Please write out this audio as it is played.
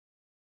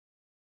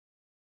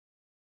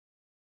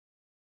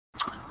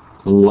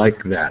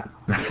like that.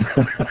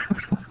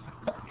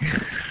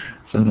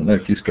 So I don't know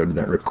if you started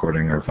that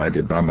recording or if I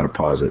did, but I'm going to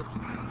pause it.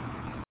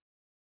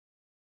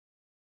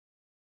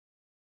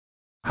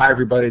 Hi,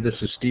 everybody. This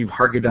is Steve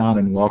Hargadon,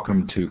 and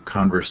welcome to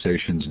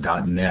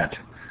Conversations.net.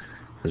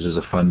 This is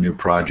a fun new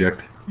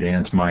project.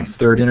 Dan's my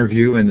third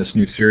interview in this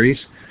new series.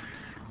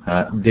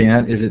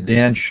 Dan, is it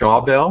Dan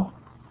Schawbel?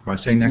 Am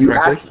I saying that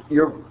correctly?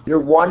 You're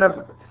one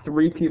of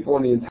 3 people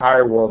in the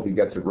entire world who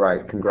gets it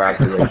right.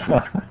 Congratulations.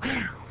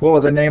 Well,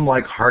 with a name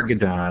like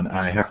Hargadon,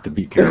 I have to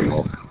be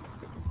careful.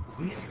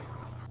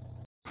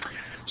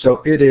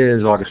 So it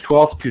is August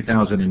 12th,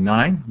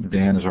 2009.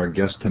 Dan is our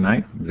guest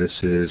tonight. This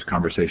is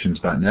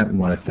Conversations.net. We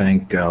want to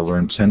thank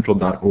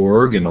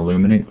LearnCentral.org and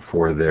Illuminate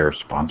for their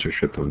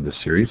sponsorship of this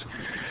series.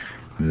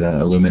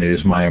 Illuminate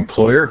is my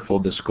employer, full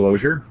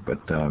disclosure, but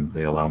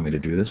they allow me to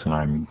do this, and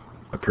I'm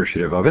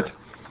appreciative of it.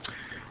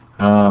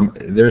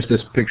 There's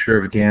this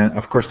picture of Dan.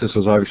 Of course, this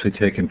was obviously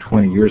taken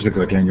 20 years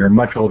ago. Dan, you're a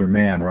much older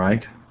man,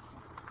 right?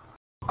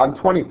 I'm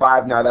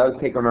 25 now. That was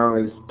taken when I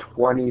was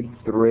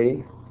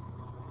 23.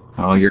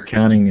 Oh, you're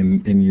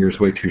counting in years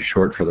way too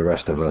short for the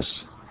rest of us.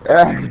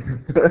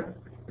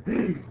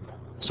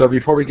 So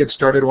before we get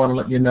started, I want to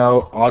let you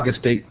know,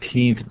 August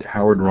 18th,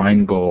 Howard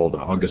Rheingold.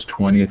 August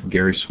 20th,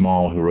 Gary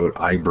Small, who wrote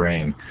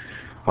iBrain.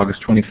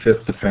 August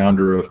 25th, the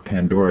founder of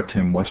Pandora,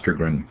 Tim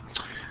Westergren.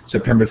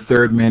 September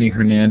 3rd, Manny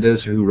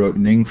Hernandez, who wrote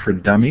Ning for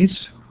Dummies.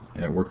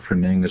 Worked for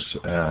Ning as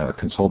a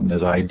consultant,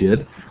 as I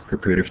did, for a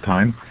period of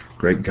time.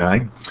 Great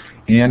guy.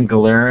 Ann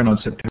Galerin on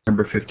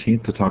September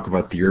 15th to talk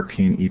about the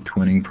European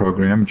e-twinning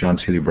program. John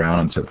Seeley Brown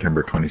on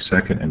September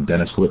 22nd. And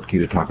Dennis Lipke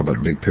to talk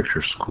about big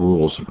picture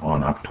schools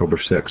on October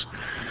 6th.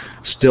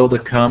 Still to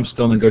come,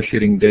 still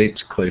negotiating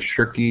dates, Clay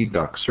Shirky,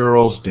 Doc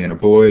Searles, Dana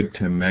Boyd,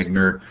 Tim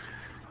Magner,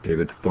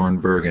 David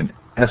Thornburg, and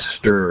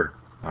Esther.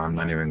 I'm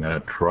not even going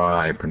to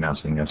try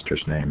pronouncing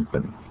Esther's name,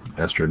 but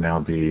Esther, now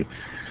the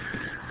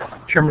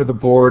chairman of the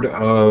board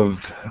of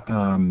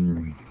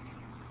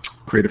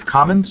Creative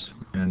Commons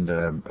and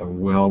a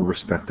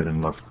well-respected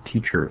and loved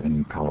teacher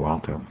in Palo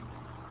Alto.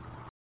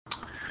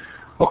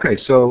 Okay,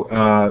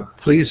 so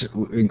please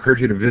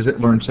encourage you to visit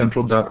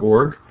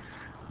LearnCentral.org.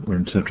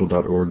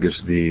 LearnCentral.org is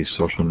the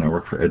social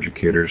network for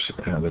educators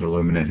that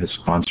Illuminate is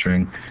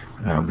sponsoring.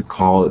 We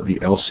call it the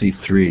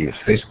LC3. It's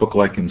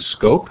Facebook-like in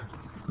scope.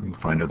 You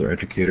can find other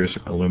educators,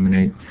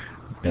 Illuminate,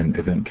 and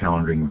event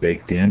calendaring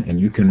baked in, and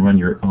you can run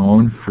your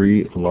own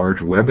free large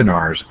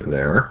webinars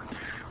there.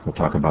 We'll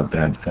talk about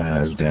that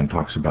as Dan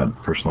talks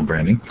about personal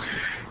branding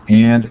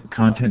and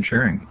content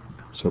sharing.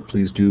 So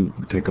please do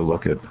take a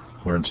look at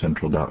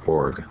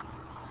LearnCentral.org.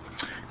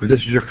 If this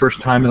is your first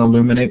time in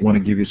Illuminate, I want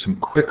to give you some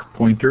quick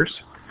pointers.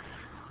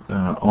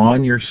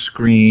 On your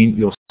screen,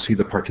 you'll see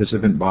the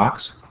participant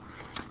box.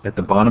 At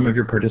the bottom of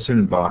your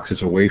participant box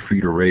is a way for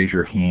you to raise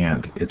your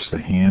hand. It's the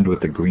hand with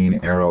the green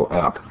arrow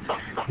up.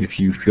 If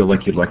you feel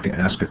like you'd like to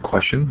ask a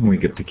question when we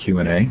get to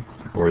Q&A,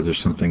 or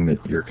there's something that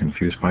you're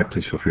confused by,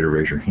 please feel free to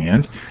raise your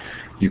hand.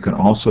 You can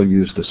also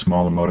use the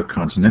small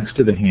emoticons next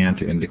to the hand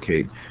to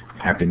indicate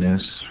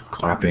happiness,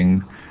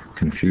 clapping,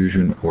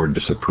 confusion, or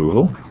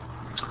disapproval.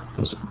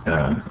 Those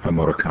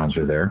emoticons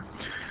are there.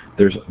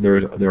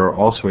 There are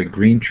also a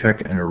green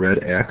check and a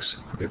red X.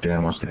 If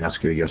Dan wants to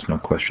ask you a yes/no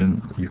question,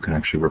 you can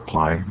actually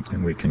reply,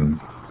 and we can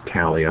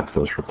tally up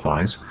those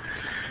replies.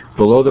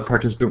 Below the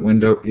participant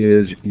window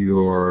is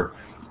your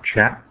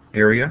chat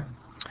area.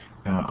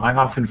 I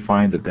often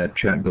find that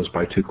chat goes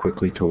by too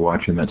quickly to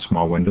watch in that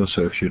small window,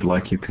 so if you'd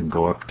like, you can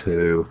go up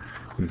to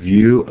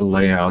View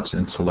Layouts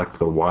and select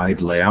the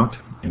wide layout,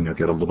 and you'll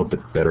get a little bit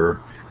better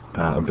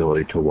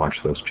ability to watch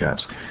those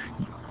chats.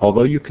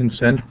 Although you can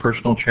send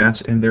personal chats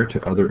in there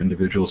to other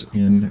individuals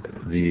in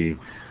the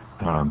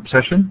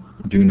session,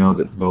 do know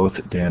that both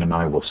Dan and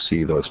I will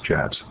see those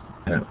chats.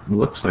 It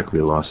looks like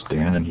we lost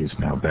Dan, and he's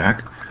now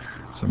back,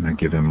 so I'm going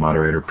to give him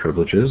moderator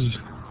privileges.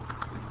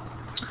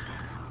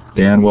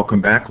 Dan,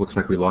 welcome back. Looks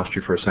like we lost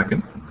you for a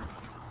second.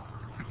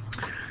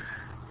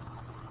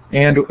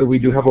 And we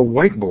do have a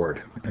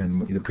whiteboard,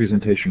 and the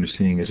presentation you're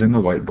seeing is in the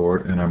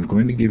whiteboard, and I'm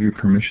going to give you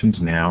permissions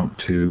now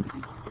to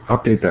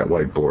update that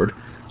whiteboard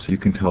so you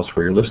can tell us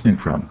where you're listening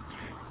from.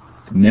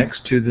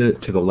 Next to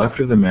the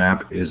left of the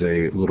map is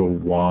a little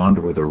wand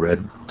with a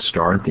red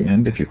star at the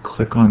end. If you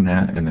click on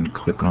that and then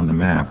click on the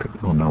map,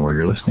 it will know where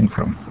you're listening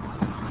from.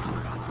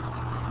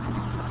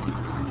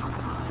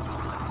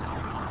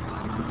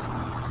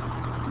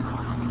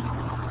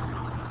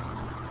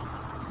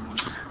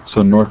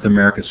 So North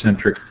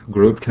America-centric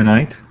group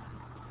tonight.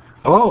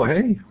 Oh,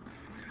 hey.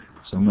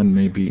 Someone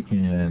may be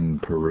in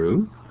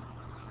Peru.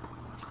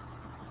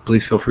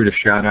 Please feel free to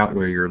shout out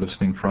where you're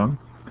listening from.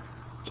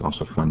 It's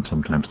also fun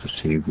sometimes to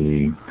see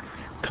the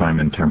time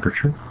and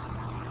temperature.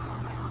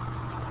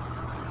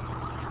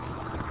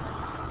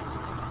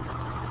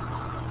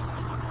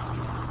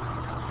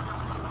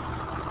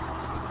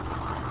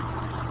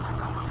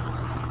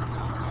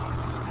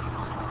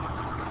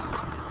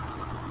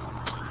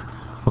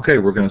 Okay,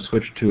 we're going to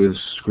switch to a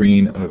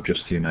screen of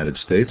just the United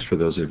States for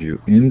those of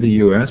you in the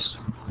U.S.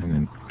 and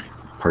then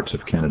parts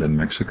of Canada and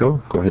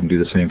Mexico. Go ahead and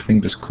do the same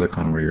thing. Just click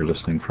on where you're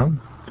listening from.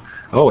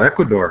 Oh,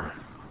 Ecuador.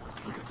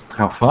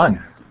 How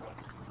fun.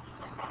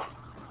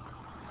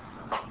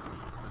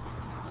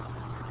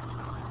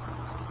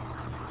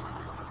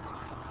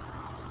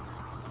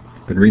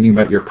 Been reading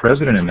about your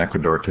president in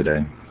Ecuador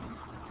today.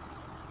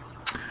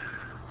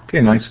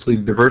 Okay, nicely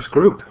diverse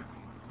group.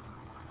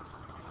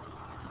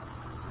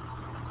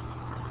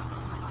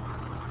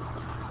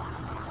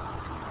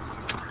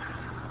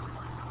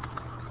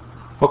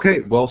 Okay,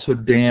 well, so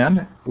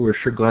Dan, we're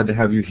sure glad to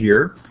have you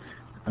here.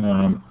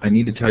 I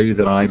need to tell you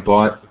that I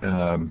bought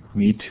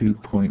Me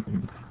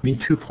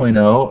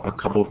 2.0 a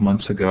couple of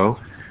months ago,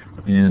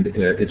 and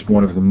it's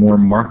one of the more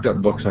marked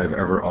up books I've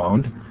ever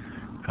owned.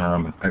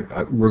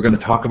 We're going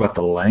to talk about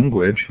the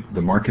language,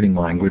 the marketing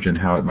language, and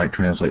how it might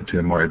translate to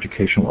a more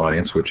educational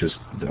audience, which is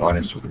the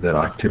audience that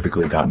I've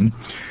typically gotten.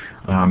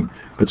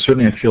 But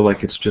certainly, I feel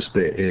like it's just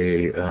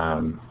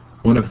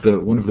one of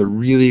the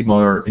really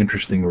more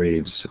interesting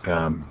reads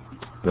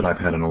that I've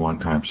had in a long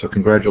time. So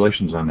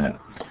congratulations on that.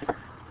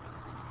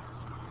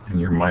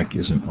 And your mic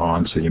isn't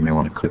on, so you may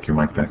want to click your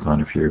mic back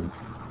on if you're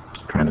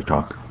trying to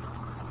talk.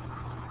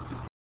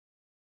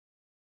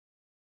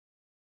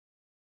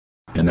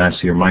 And I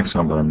see your mic's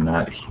on, but I'm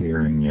not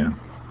hearing you.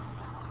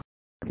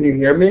 Can you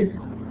hear me?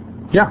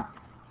 Yeah.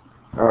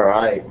 All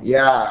right.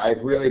 Yeah, I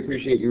really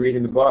appreciate you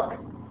reading the book.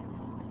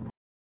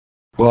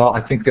 Well, I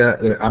think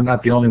I'm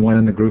not the only one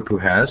in the group who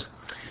has.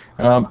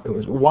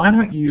 Why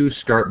don't you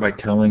start by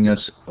telling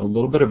us a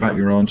little bit about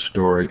your own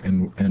story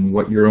and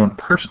what your own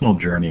personal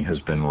journey has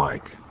been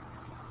like?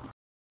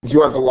 Do you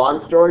want the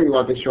long story or you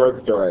want the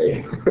short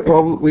story?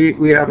 Well,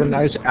 we have a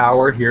nice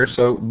hour here,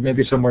 so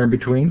maybe somewhere in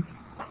between.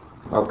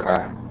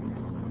 Okay.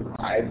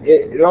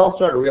 It all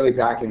started really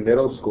back in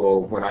middle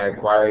school when I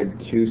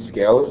acquired two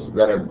skills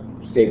that have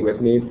stayed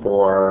with me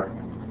for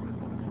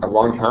a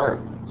long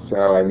time.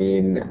 So, I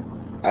mean,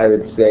 I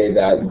would say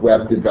that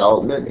web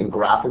development and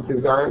graphic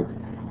design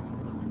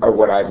are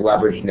what I've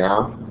leveraged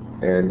now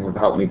and have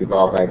helped me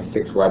develop. I have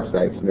 6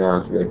 websites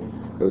now, so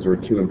those were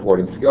 2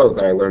 important skills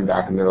that I learned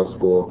back in middle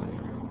school.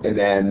 And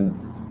then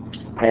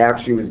I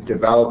actually was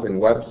developing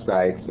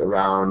websites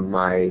around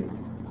my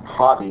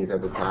hobbies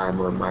at the time,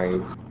 or my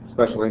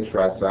special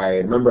interests. I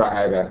remember I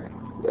had a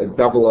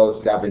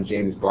 007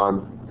 James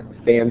Bond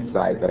fan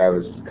site that I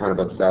was kind of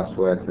obsessed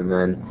with, and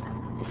then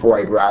before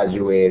I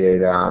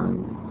graduated,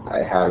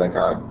 I had like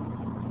a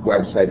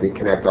website to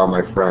connect all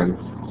my friends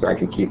so I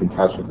could keep in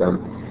touch with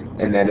them.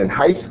 And then in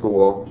high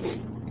school,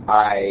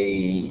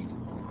 I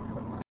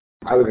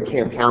was a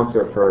camp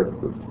counselor for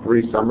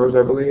 3 summers,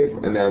 I believe,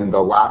 and then the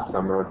last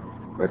summer,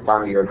 my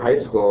final year in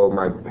high school,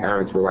 my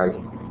parents were like,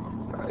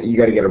 you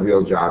got to get a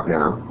real job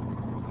now.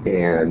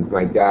 And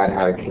my dad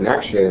had a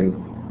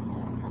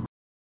connection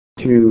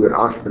to an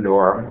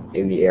entrepreneur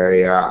in the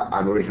area.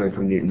 I'm originally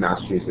from Newton,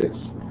 Massachusetts.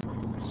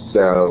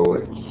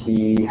 So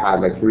he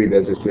had like 3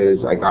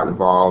 businesses. I got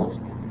involved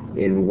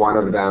in one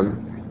of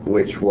them,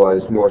 which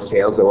was more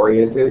sales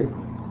oriented.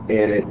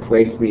 And it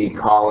placed me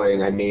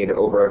calling. I made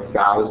over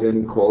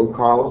 1,000 cold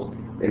calls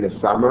in the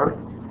summer.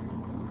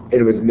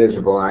 It was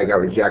miserable, and I got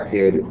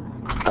rejected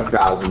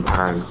 1,000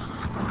 times.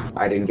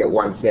 I didn't get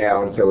one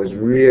sale, and so it was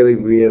really,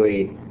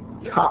 really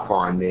tough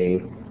on me,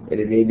 and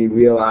it made me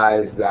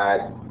realize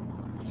that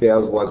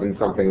sales wasn't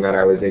something that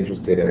I was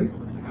interested in.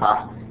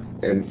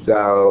 And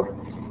so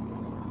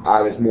I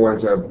was more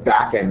into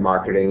back-end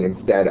marketing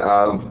instead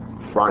of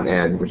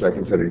front-end, which I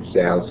considered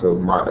sales, so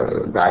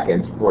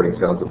back-end supporting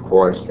sales, of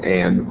course.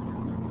 And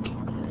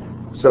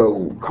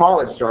so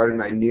college started,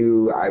 and I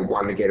knew I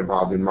wanted to get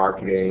involved in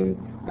marketing.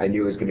 I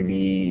knew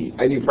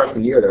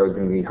freshman year that it was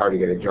going to be hard to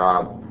get a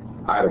job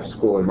out of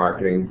school in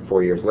marketing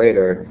 4 years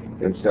later.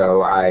 And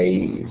so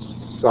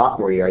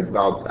sophomore year,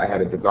 I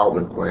had a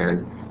development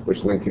plan which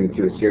linked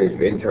into a series of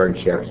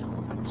internships.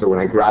 So when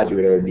I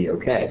graduated, it would be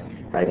okay.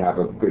 I'd have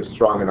a good,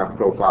 strong enough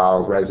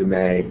profile,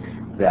 resume,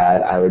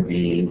 that I would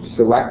be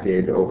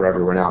selected over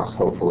everyone else,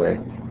 hopefully,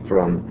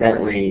 from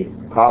Bentley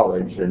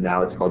College, and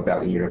now it's called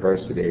Bentley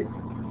University.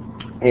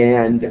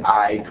 And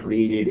I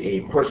created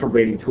a personal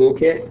branding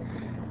toolkit,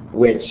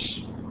 which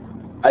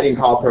I didn't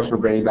call it personal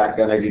branding back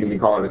then. I didn't even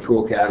call it a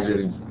toolkit. I was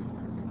just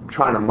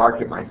trying to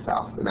market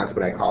myself, and that's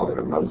what I called it.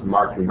 I was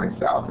marketing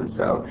myself. And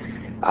so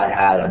I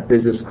had a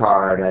business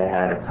card, I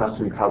had a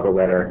custom cover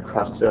letter,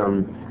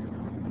 custom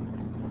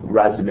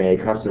resume,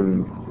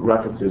 custom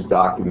references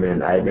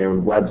document, I had my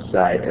own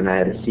website, and I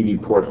had a CD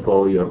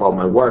portfolio of all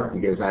my work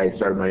because I had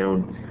started my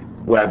own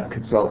web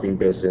consulting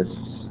business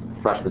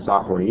freshman,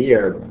 sophomore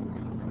year.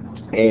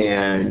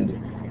 And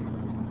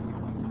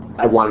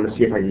I wanted to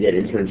see if I could get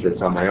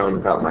internships on my own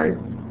without my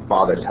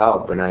father's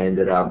help, and I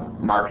ended up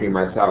marketing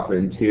myself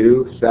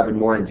into 7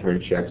 more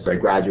internships. So I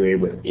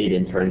graduated with 8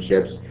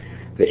 internships.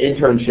 The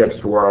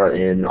internships were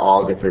in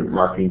all different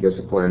marketing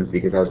disciplines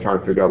because I was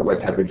trying to figure out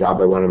what type of job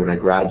I wanted when I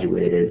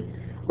graduated,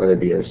 whether it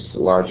be a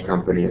large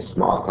company, a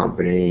small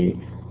company,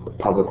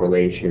 public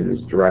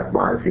relations, direct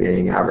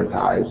marketing,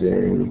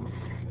 advertising.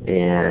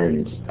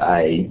 And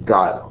I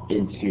got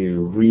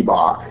into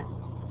Reebok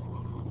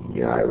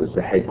You know, it was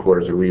the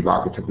headquarters of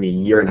Reebok. It took me a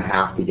year and a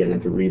half to get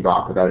into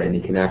Reebok without any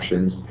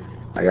connections.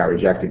 I got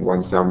rejected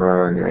one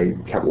summer, and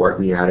I kept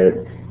working at it,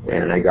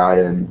 and I got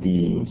in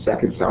the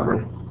second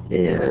summer.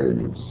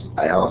 And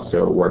I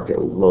also worked at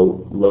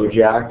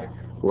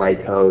LoJack,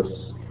 Lighthouse,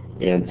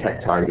 and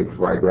Tech Target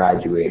before I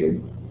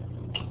graduated,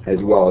 as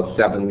well as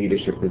 7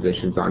 leadership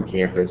positions on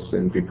campus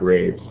and good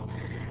grades.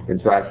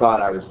 And so I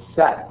thought I was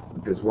set.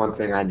 Because one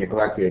thing I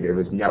neglected, it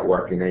was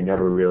networking. I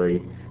never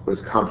really was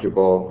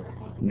comfortable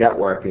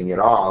networking at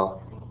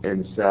all,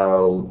 and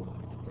so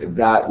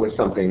that was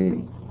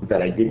something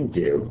that I didn't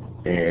do,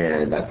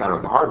 and I found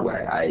out the hard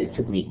way. It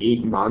took me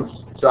 8 months.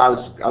 So I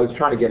was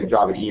trying to get a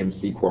job at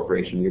EMC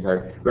Corporation because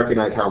I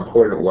recognized how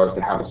important it was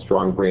to have a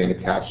strong brand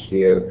attached to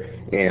you,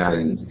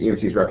 and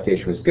EMC's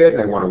reputation was good,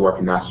 and I wanted to work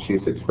in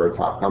Massachusetts for a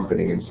top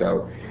company. And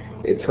so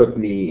it took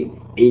me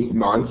 8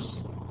 months,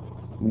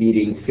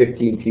 meeting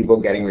 15 people,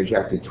 getting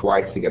rejected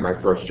twice to get my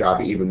first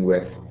job, even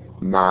with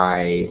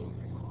my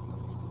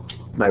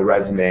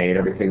resume and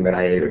everything that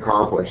I had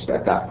accomplished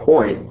at that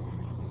point.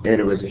 And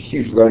it was a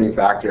huge learning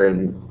factor,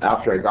 and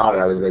after I got it,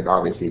 I was like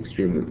obviously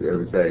I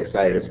was very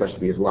excited,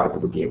 especially because a lot of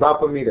people gave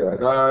up on me. They're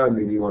like, oh,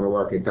 maybe you want to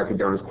work at Dunkin'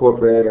 Donuts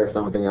corporate or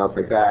something else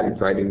like that, and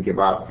so I didn't give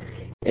up.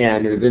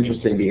 And it was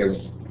interesting because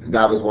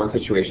that was one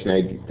situation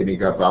I didn't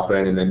give up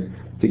in, and then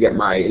to get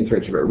my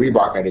internship at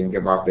Reebok, I didn't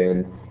give up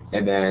in,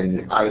 and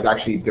then I was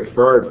actually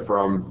deferred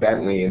from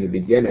Bentley in the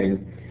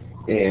beginning,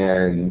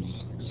 and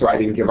so I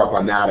didn't give up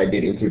on that. I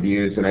did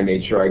interviews, and I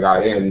made sure I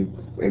got in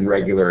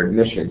regular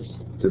admissions.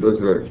 So those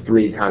are the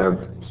 3 kind of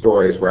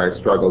stories where I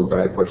struggled, but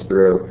I pushed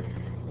through.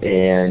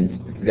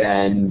 And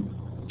then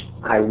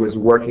I was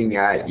working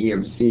at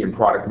EMC in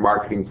product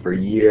marketing for a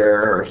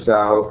year or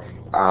so,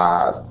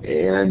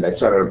 and I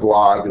started a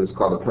blog. It was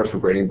called the Personal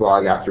Branding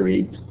Blog after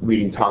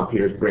reading Tom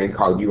Peters' Brand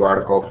Called You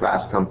article,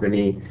 Fast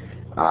Company.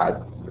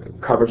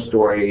 Cover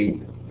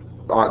story,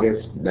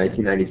 August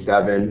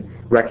 1997.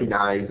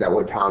 Recognized that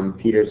what Tom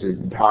Peters is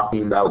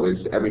talking about was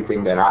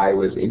everything that I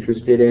was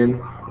interested in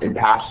and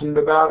passionate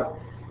about.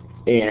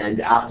 And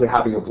after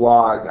having a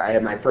blog, I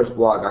had my first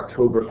blog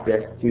October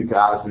 5th,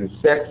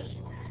 2006.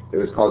 It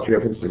was called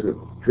Driven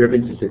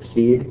to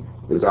Succeed.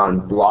 It was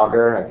on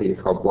Blogger. I think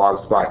it's called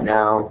Blogspot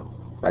now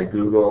by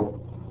Google.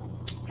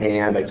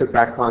 And I took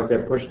that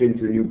concept, pushed it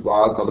into a new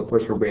blog called the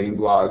Personal Branding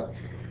Blog.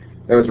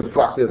 That was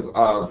reflective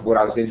of what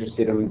I was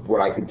interested in,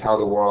 what I could tell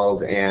the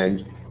world,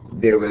 and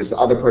there was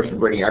other personal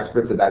branding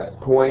experts at that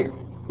point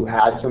who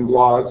had some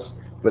blogs,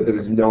 but there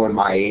was no one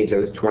my age. I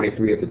was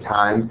 23 at the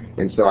time,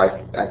 and so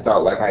I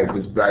felt like I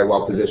was very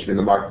well positioned in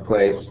the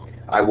marketplace.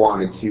 I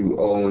wanted to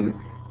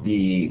own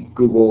the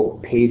Google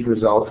page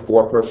results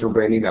for personal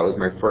branding. That was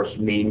my first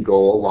main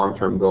goal,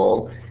 long-term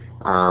goal,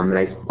 and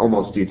I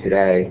almost do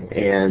today.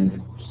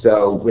 And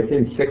so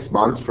within 6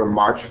 months, from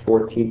March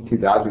 14,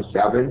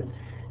 2007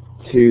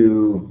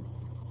 to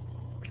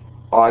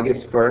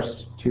August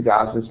 1st,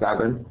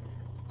 2007,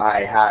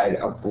 I had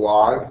a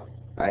blog,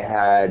 I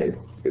had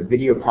a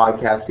video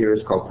podcast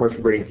series called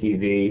Personal Branding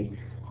TV,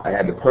 I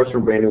had the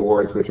Personal Branding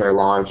Awards, which I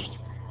launched,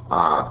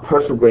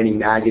 Personal Branding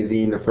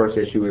Magazine, the first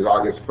issue was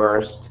August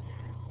 1st,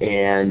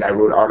 and I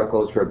wrote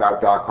articles for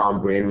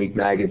About.com, Brand Week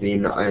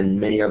Magazine, and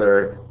many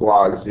other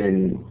blogs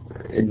in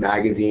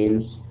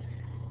magazines.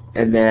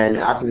 And then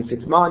after the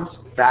 6 months,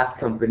 Fast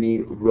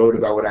Company wrote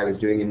about what I was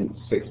doing in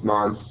 6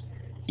 months.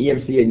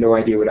 EMC had no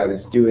idea what I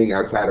was doing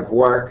outside of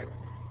work.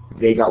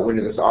 They got wind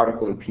of this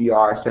article in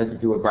PR, sent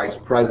it to a vice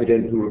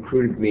president who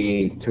recruited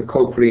me to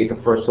co-create the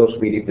first social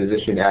media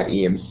position at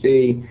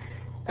EMC.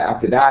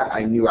 After that,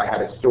 I knew I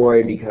had a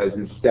story because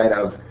instead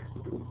of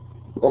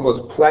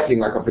almost pledging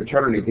like a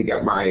fraternity to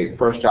get my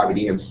first job at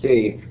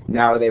EMC,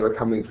 now they were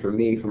coming for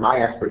me for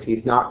my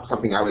expertise, not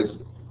something I was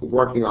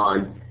working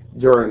on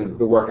during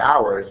the work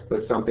hours,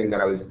 but something that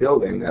I was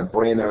building, a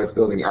brand that I was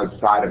building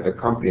outside of the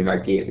company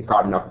that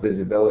got enough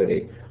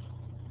visibility.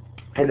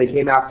 And they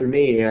came after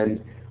me,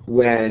 and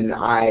when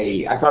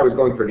I thought I was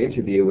going for an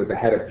interview with the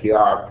head of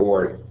PR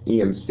for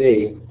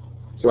EMC,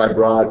 so I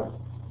brought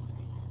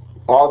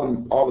all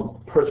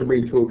the personal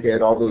branding toolkit,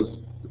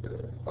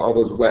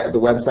 the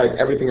website,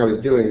 everything I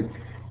was doing,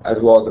 as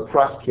well as the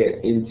press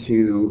kit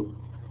into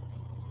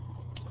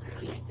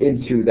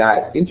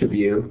that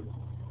interview,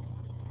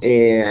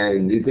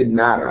 and it didn't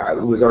matter.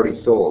 It was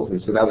already sold,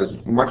 and so that was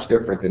much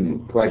different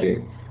than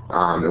pledging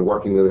and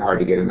working really hard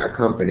to get in that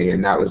company.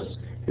 And that was,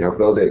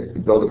 build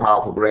a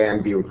powerful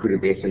brand, be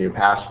recruited based on your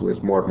passion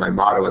was more of my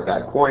motto at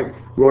that point.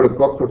 Wrote a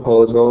book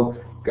proposal,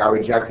 got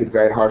rejected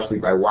very harshly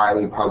by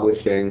Wiley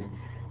Publishing,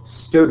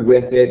 stood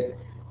with it,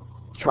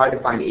 tried to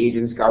find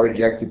agents, got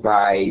rejected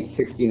by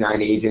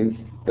 69 agents.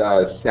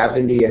 The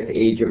 70th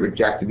agent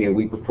rejected me a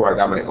week before I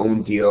got my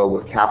own deal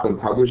with Kaplan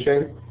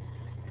Publishing.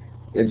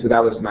 And so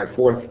that was my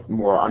 4th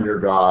more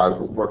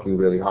underdog, working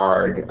really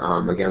hard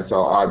against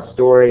all odds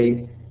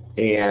story.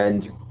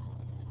 And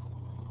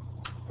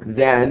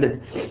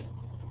then,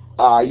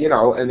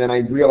 and then I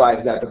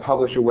realized that the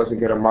publisher wasn't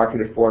going to market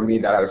it for me,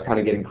 that I was kind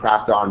of getting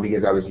crapped on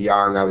because I was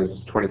young. I was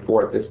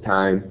 24 at this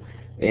time.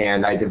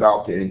 and I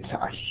developed a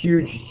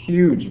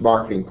huge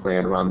marketing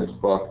plan around this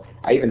book.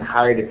 I even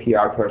hired a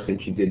PR person.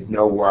 She did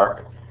no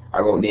work.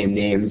 I won't name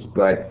names,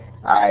 but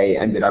I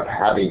ended up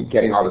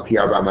getting all the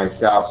PR by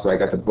myself, so I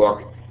got the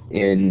book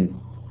in,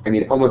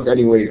 almost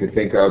any way you could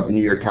think of.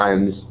 New York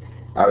Times,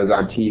 I was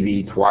on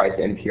TV twice,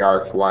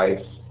 NPR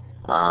twice,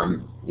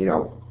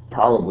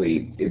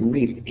 probably at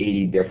least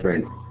 80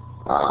 different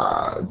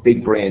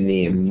big brand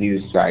name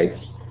news sites,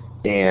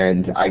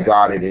 and I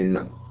got it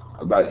in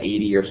about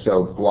 80 or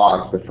so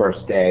blogs the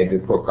first day. The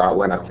book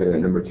went up to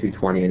number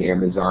 220 on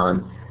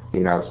Amazon,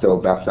 still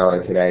a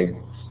bestseller today,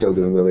 still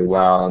doing really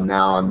well. And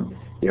now I'm,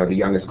 the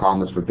youngest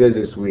columnist for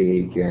Business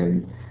Week,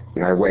 and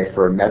I write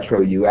for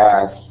Metro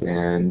US,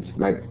 and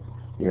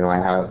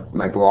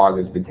my blog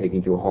has been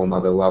taken to a whole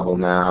nother level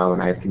now,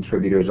 and I have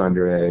contributors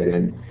under it,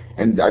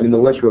 and the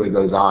list really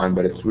goes on,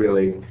 but it's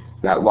really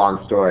that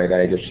long story that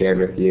I just shared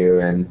with you,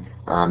 and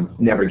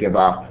never give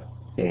up.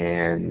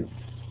 And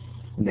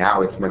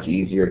now it's much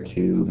easier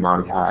to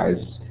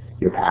monetize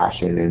your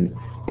passion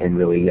and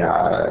really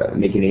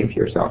make a name for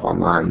yourself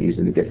online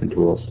using the different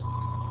tools.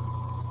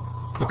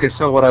 Okay,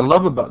 so what I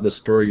love about the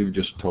story you've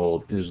just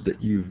told is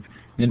that you've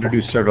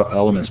introduced several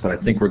elements that I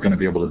think we're going to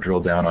be able to drill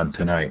down on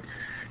tonight.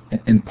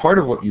 And part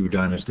of what you've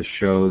done is to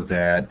show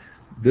that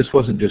this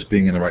wasn't just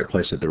being in the right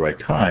place at the right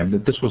time,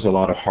 that this was a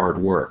lot of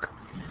hard work.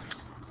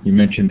 You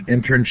mentioned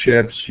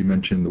internships, you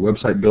mentioned the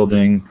website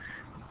building,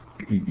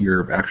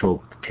 your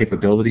actual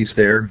capabilities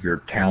there,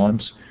 your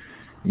talents.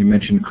 You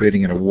mentioned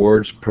creating an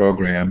awards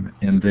program,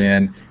 and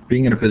then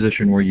being in a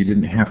position where you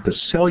didn't have to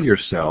sell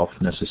yourself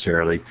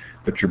necessarily,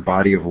 but your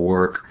body of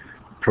work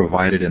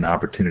provided an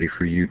opportunity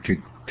for you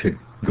to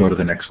go to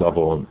the next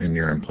level in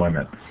your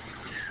employment.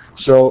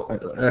 So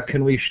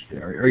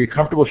are you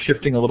comfortable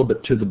shifting a little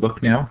bit to the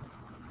book now?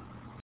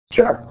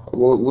 Sure.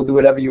 We'll do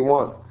whatever you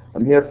want.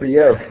 I'm here for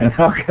you.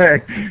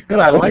 Okay. Good.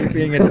 I like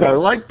being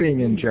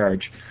in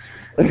charge.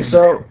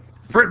 So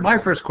my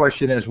first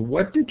question is,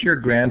 what did your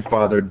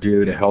grandfather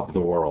do to help the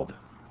world?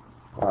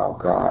 Oh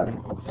God.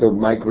 So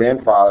my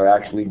grandfather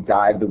actually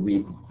died the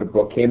week the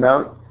book came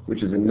out,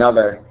 which is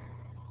another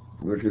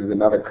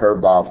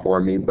curveball for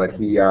me, but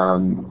he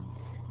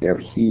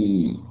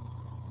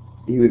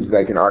was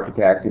like an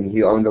architect, and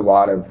he owned a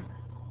lot of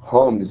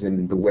homes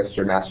in the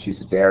Worcester,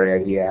 Massachusetts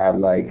area. He had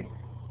like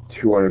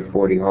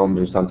 240 homes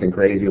or something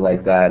crazy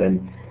like that,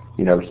 and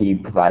he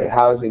provided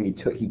housing. He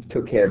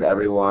took care of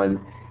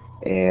everyone,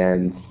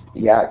 and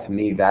yeah, to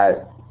me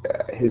that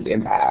his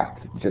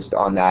impact just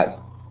on that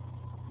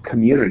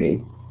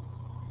community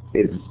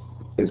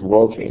is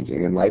world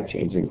changing and life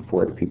changing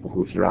for the people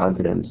who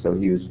surrounded him. So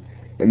he was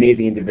an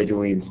amazing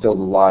individual. He instilled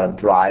a lot of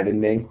drive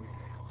in me.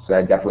 So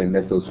I definitely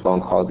miss those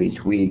phone calls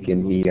each week,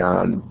 and he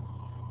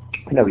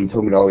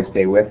told me to always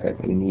stay with it.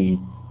 And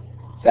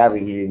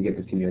sadly, he didn't get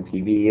to see me on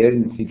TV. He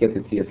didn't get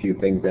to see a few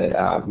things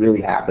that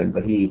really happened,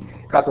 but he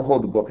got to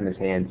hold the book in his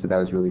hand, so that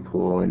was really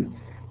cool. And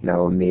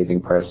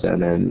amazing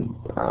person, and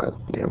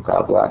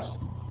God bless.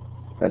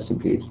 Rest in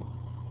peace.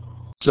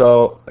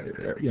 So,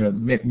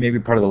 maybe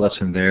part of the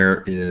lesson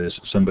there is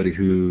somebody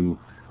who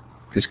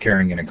is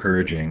caring and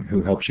encouraging,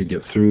 who helps you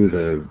get through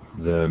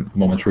the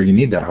moments where you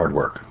need that hard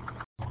work.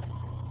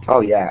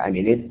 Oh yeah,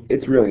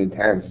 it's really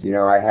intense.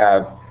 I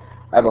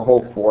have a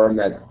whole forum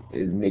that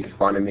makes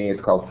fun of me.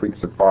 It's called Freak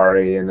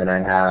Safari, and then I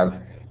have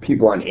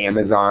people on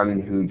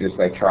Amazon who just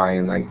try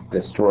and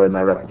destroy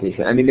my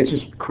reputation. It's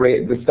just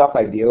the stuff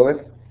I deal with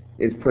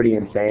is pretty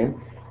insane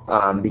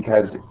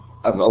because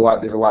of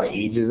there's a lot of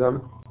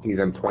ageism. Because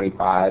I'm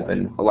 25,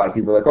 and a lot of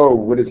people are like, oh,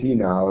 what does he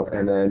know?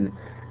 And then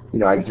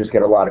I just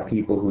get a lot of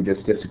people who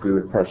just disagree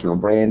with personal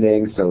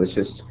branding. So it's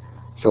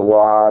a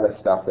lot of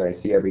stuff that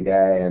I see every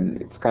day,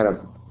 and it's kind of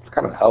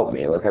helped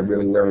me. I've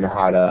really learned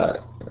how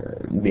to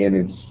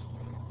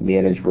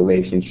manage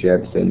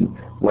relationships and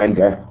when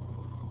to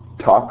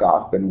talk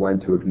up and when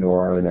to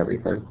ignore and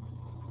everything.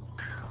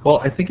 Well,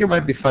 I think it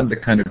might be fun to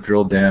kind of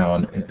drill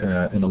down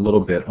in a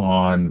little bit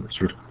on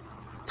sort of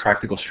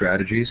practical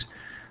strategies.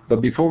 But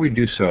before we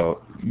do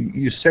so,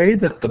 you say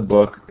that the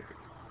book,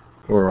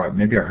 or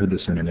maybe I heard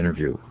this in an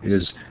interview,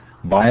 is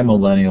by a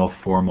millennial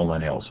for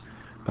millennials.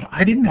 But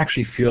I didn't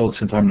actually feel,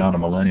 since I'm not a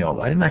millennial,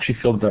 I didn't actually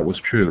feel that was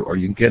true. Are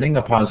you getting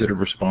a positive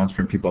response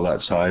from people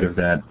outside of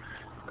that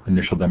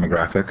initial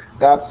demographic?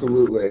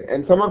 Absolutely.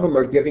 And some of them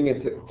are giving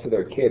it to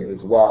their kids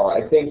as well.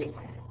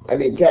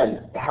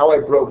 Again, how I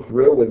broke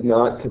through was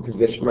not to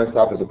position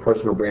myself as a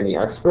personal branding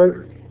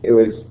expert. It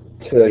was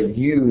to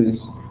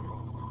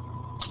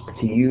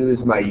use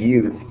my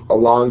youth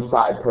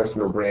alongside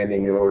personal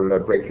branding in order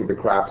to break through the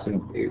cracks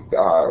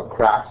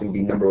and be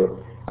number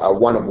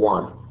one of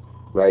one,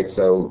 right?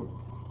 So,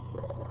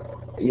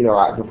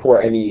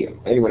 before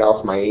anyone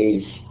else my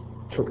age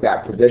took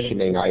that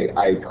positioning,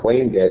 I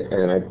claimed it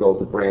and I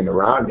built a brand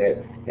around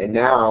it. And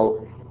now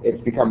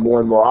it's become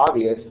more and more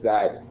obvious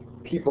that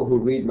people who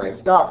read my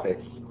stuff,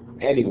 it's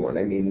anyone.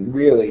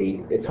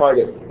 Really, it's hard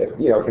if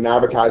an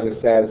advertiser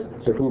says,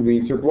 so who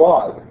reads your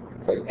blog?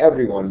 It's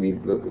everyone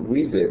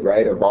reads it,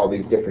 right? Of all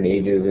these different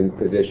ages and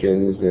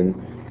positions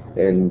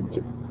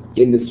and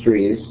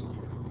industries.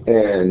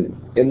 And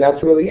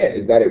that's really it,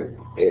 is that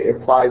it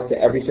applies to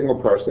every single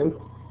person,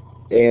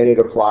 and it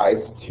applies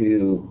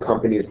to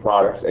companies'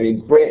 products. I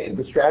mean,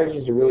 the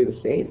strategies are really the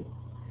same.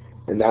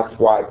 And that's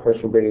why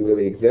personal branding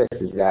really exists,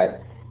 is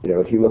that,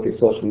 if you look at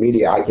social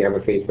media, I can have a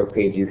Facebook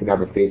page, you can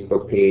have a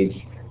Facebook page,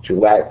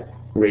 Gillette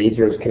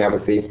razors can have a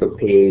Facebook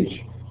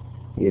page,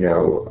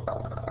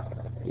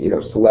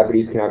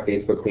 celebrities can have a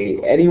Facebook page.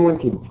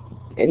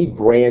 Any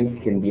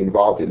brand can be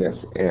involved in this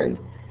and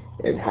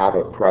have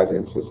a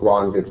presence, as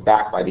long as it's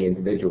backed by the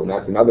individual. And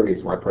that's another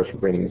reason why personal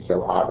branding is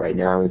so hot right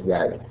now, is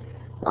that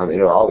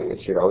it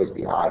should always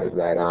be hot, is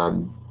that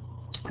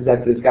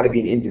there's got to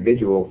be an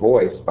individual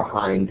voice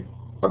behind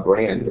a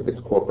brand, if it's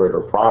corporate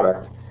or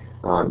product,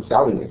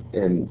 selling it,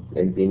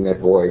 and being that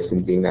voice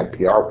and being that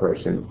PR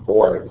person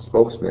or the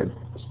spokesman,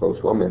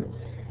 spokeswoman.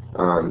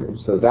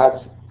 So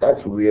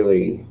that's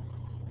really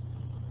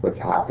what's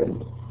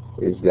happened,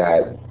 is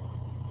that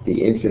the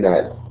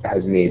internet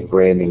has made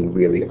branding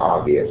really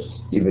obvious.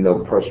 Even though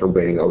personal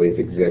branding always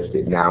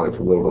existed, now it's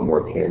a little bit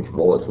more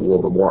tangible, it's a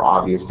little bit more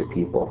obvious to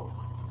people.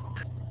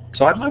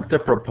 So I'd like to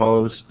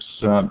propose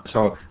some,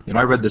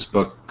 I read this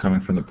book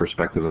coming from the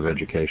perspective of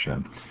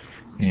education,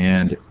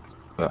 and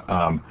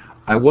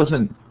I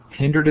wasn't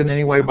hindered in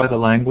any way by the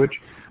language,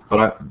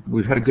 but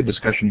we've had a good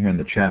discussion here in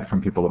the chat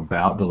from people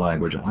about the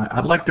language.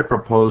 I'd like to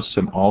propose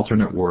some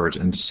alternate words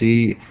and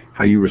see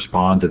how you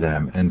respond to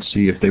them, and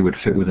see if they would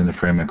fit within the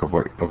framework of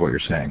what you're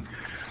saying.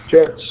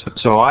 Sure.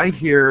 So I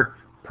hear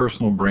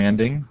personal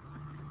branding,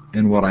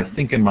 and what I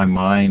think in my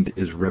mind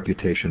is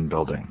reputation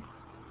building.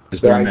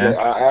 Is there a match?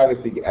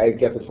 I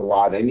get this a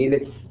lot. I mean,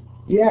 it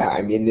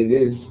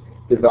is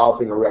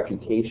developing a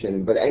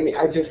reputation, but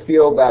I just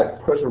feel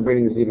that personal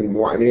branding is even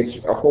more. I mean,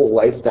 it's a whole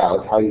lifestyle.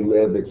 It's how you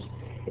live.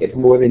 It's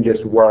more than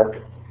just work.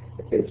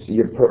 It's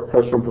your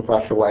personal and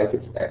professional life.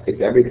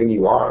 It's everything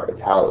you are.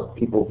 It's how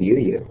people view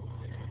you.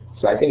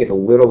 So I think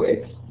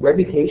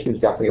reputation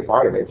is definitely a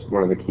part of it. It's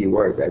one of the key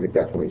words, I would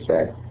definitely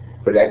say.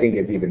 But I think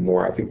it's even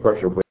more. I think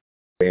personal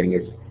branding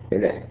is,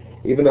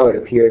 even though it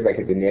appears like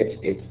it's a niche,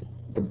 it's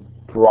the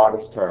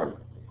broadest term.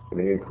 I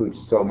mean, it includes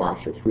so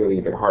much. It's really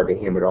even hard to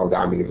hammer it all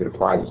down, because it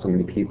applies to so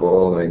many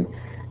people, and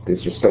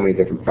there's just so many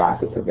different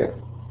facets of it.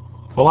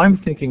 Well, I'm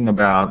thinking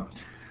about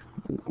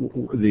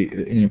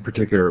in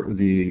particular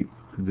the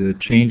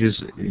changes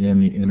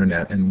in the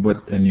internet and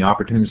the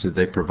opportunities that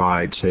they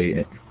provide,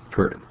 say,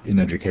 in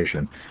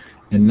education,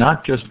 and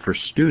not just for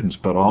students,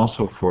 but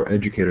also for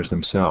educators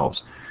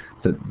themselves.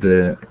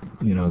 The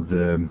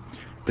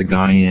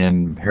guy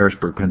in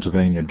Harrisburg,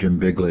 Pennsylvania, Jim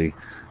Bigley,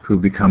 who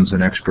becomes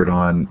an expert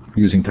on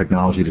using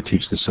technology to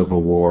teach the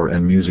Civil War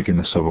and music in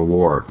the Civil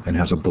War, and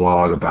has a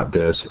blog about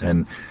this,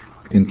 and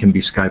can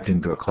be Skyped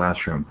into a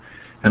classroom.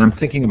 And I'm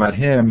thinking about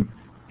him.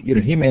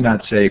 He may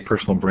not say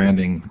personal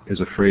branding is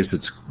a phrase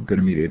that's going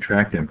to immediately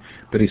attract him,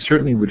 but he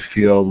certainly would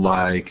feel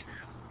like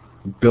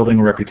building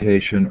a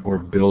reputation or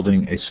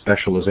building a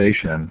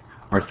specialization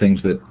are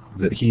things that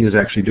he is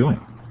actually doing.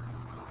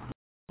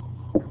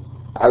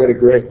 I would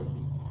agree.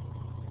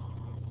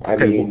 I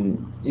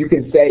mean, you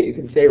can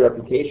say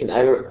reputation.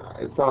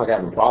 It's not like I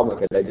have a problem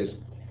with it.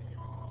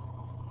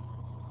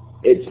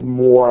 It's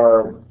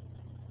more,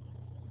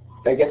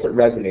 I guess it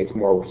resonates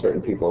more with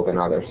certain people than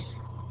others.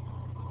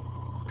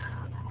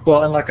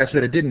 Well, and like I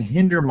said, it didn't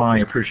hinder my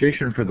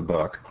appreciation for the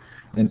book,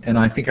 and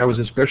I think I was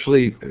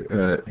especially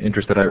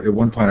interested. At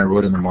one point, I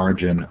wrote in the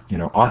margin,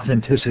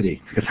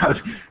 authenticity, because I was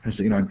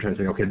I'm trying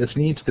to say, okay, this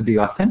needs to be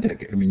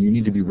authentic. I mean, you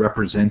need to be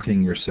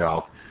representing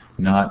yourself,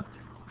 not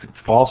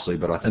falsely,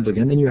 but authentically.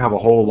 And then you have a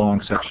whole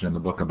long section in the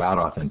book about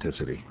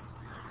authenticity.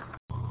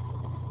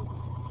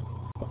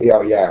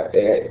 Yeah.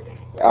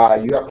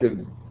 You have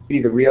to be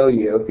the real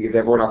you, because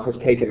everyone else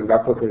has taken, and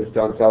replicas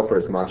don't sell for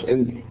as much.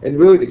 And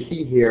really, the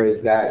key here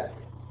is that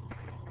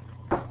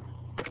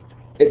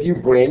if you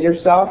brand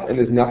yourself and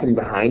there's nothing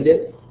behind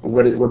it,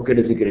 what good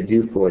is it going to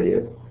do for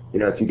you?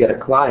 If you get a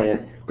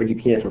client but you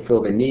can't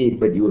fulfill their need,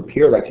 but you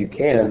appear like you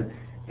can,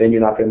 then you're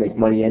not going to make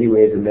money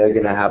anyways, and they're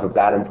going to have a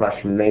bad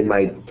impression. They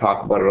might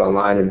talk about it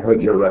online and hurt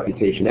your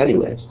reputation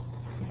anyways.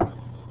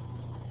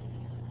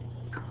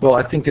 Well,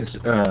 I think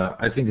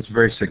it's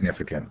very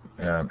significant,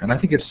 and I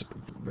think it's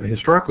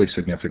historically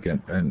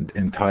significant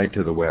and tied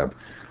to the web.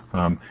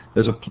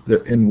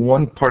 In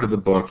one part of the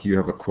book, you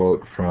have a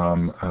quote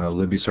from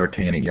Libby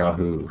Sartain at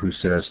Yahoo, who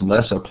says,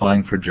 "Less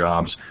applying for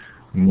jobs,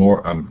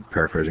 more." I'm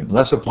paraphrasing.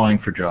 "Less applying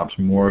for jobs,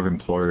 more of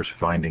employers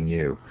finding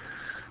you."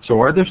 So,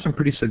 are there some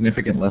pretty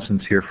significant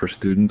lessons here for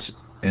students,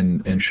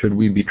 and should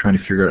we be trying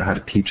to figure out how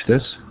to teach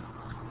this?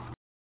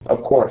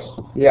 Of course,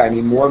 yeah. I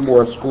mean, more and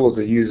more schools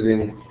are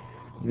using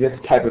this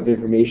type of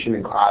information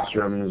in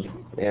classrooms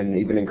and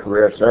even in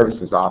career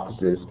services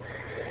offices,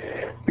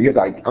 because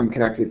I'm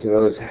connected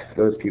to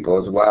those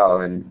people as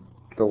well. And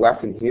the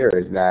lesson here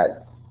is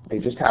that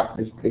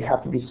they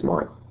have to be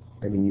smart.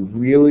 I mean,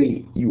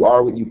 you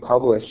are what you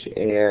publish,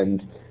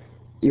 and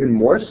even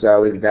more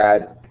so is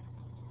that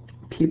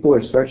people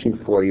are searching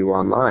for you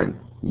online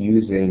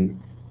using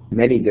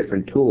many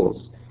different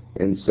tools.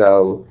 And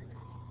so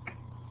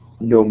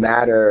no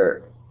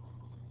matter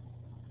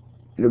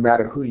no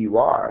matter who you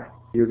are,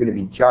 you're going to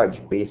be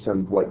judged based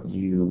on what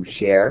you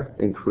share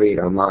and create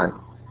online.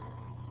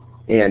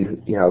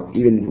 And,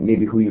 even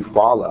maybe who you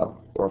follow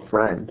or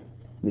friend.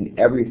 I mean,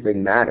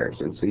 everything matters.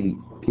 And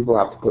so people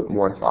have to put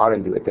more thought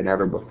into it than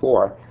ever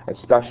before,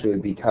 especially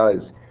because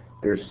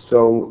there's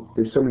so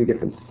many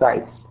different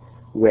sites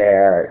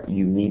where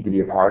you need to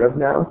be a part of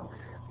now,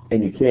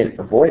 and you can't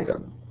avoid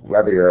them,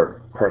 whether you're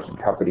a person,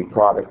 company,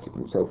 product,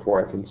 and so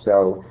forth. And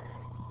so,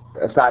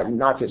 aside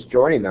not just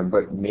joining them,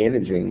 but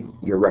managing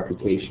your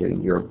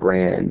reputation, your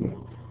brand,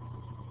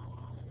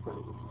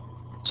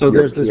 so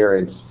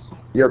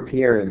your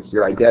appearance,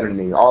 your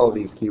identity, all of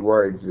these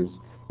keywords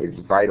is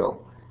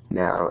vital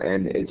now.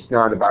 And it's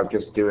not about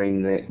just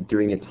doing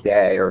it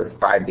today or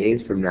 5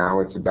 days from now.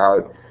 It's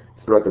about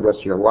throughout the rest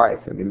of your life.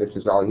 I mean, this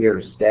is all here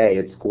to stay.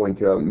 It's going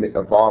to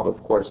evolve,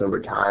 of course, over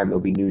time. There'll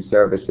be new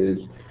services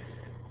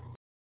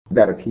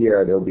that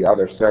appear. There'll be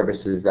other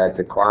services that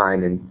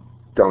decline and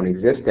don't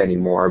exist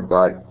anymore,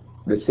 but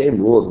the same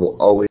rules will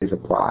always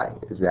apply,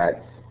 is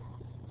that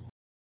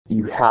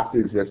you have to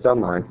exist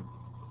online,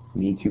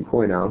 Me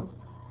 2.0,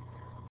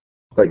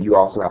 but you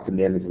also have to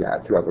manage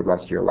that throughout the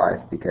rest of your life,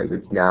 because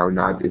it's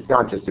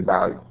not just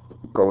about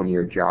going to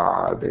your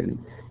job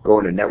and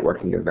going to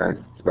networking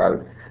events. It's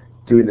about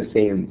doing the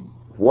same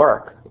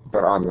work but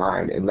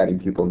online and letting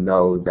people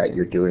know that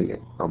you're doing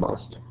it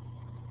almost.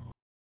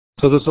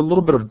 So there's a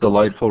little bit of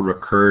delightful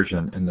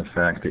recursion in the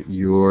fact that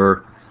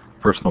your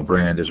personal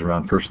brand is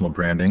around personal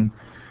branding,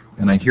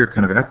 and I hear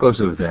kind of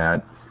echoes of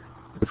that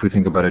if we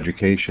think about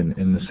education,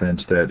 in the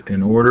sense that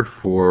in order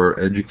for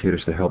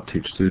educators to help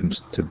teach students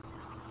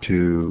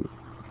to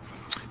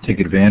take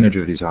advantage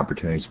of these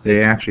opportunities,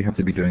 they actually have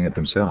to be doing it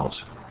themselves.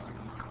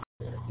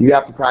 You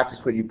have to practice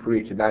what you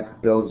preach, and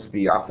that builds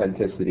the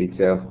authenticity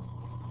too.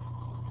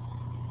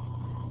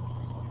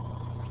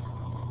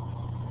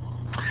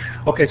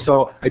 Okay,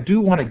 so I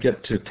do want to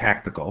get to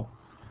tactical,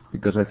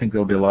 because I think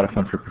there'll be a lot of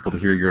fun for people to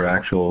hear your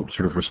actual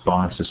sort of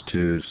responses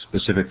to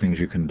specific things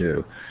you can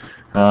do.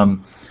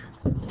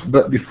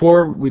 But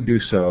before we do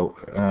so,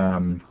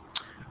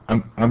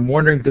 I'm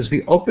wondering, does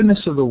the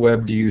openness of the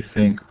web, do you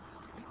think,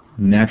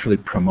 naturally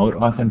promote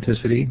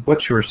authenticity?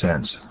 What's your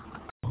sense?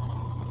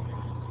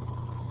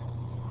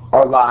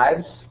 Our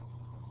lives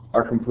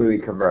are completely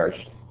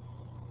converged,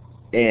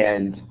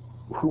 and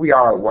who we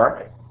are at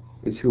work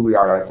is who we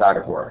are outside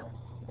of work,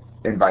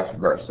 and vice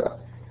versa.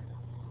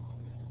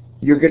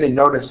 You're going to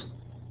notice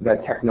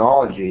that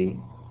technology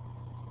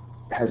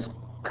has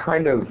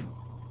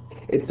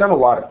it's done a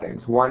lot of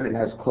things. One, it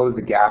has closed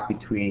the gap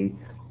between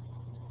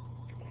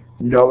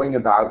knowing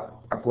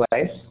about a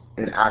place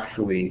and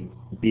actually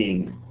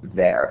being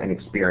there and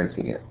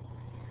experiencing it.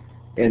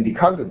 And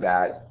because of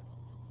that,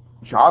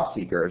 job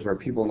seekers or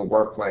people in the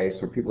workplace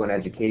or people in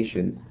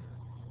education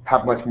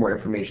have much more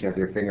information at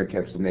their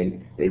fingertips, and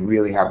they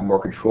really have more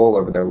control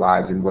over their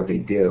lives and what they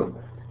do.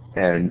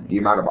 And the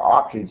amount of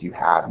options you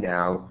have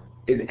now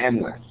is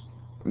endless.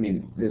 I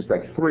mean, there's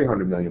like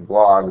 300 million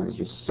blogs. There's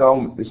just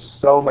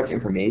so much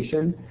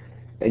information,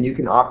 and you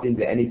can opt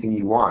into anything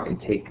you want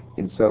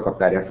and soak up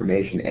that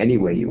information any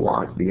way you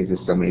want, because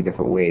there's so many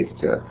different ways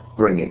to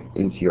bring it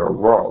into your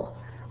world.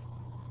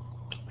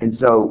 And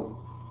so,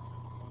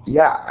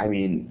 yeah, I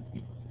mean,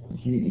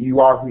 you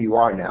are who you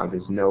are now.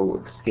 There's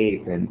no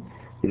escape. And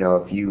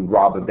if you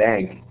rob a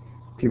bank,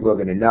 people are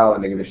going to know,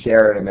 and they're going to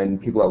share it, and then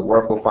people at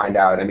work will find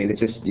out. I mean,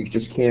 you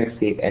just can't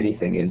escape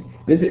anything. And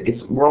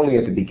we're only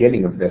at the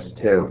beginning of this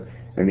too.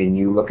 I mean,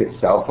 you look at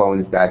cell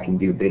phones that can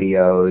do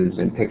videos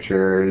and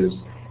pictures,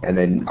 and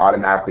then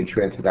automatically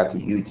transfer that to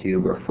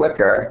YouTube or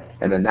Flickr,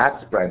 and then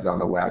that spreads on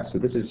the web. So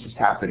this is just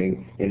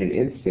happening in an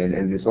instant,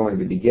 and it's only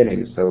the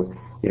beginning. So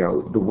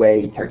the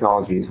way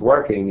technology is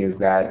working is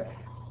that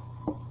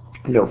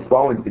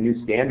phones, the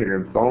new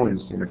standard in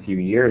phones in a few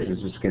years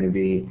is just going to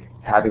be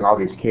having all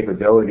these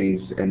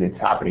capabilities, and it's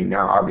happening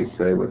now,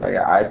 obviously, with like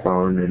an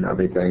iPhone and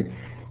everything,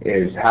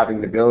 is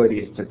having the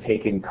abilities to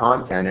take in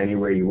content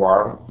anywhere you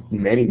are,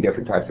 many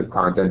different types of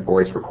content,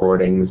 voice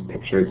recordings,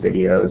 pictures,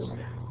 videos,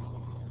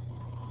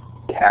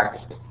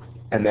 text,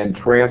 and then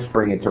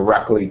transferring it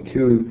directly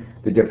to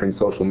the different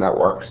social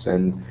networks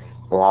and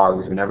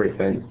blogs and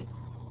everything,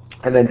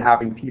 and then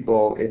having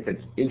people, if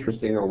it's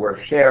interesting or worth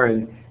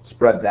sharing,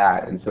 spread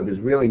that. And so there's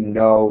really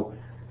no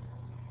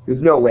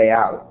way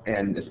out,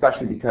 and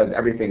especially because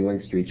everything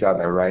links to each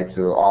other, right?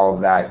 So all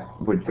of that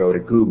would go to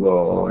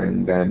Google,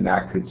 and then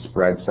that could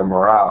spread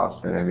somewhere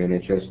else. And I mean,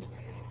 it's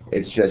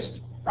just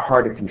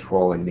hard to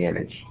control and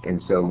manage.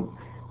 And so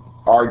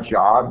our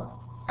job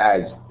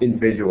as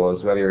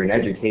individuals, whether you're in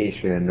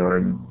education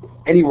or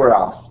anywhere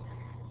else,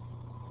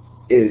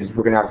 is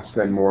we're going to have to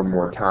spend more and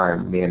more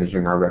time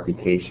managing our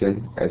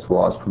reputation as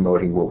well as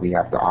promoting what we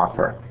have to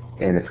offer.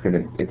 And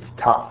it's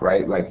tough,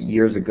 right? Like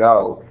years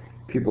ago,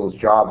 people's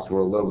jobs were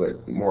a little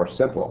bit more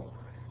simple,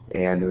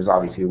 and there was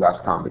obviously less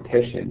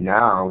competition.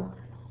 Now,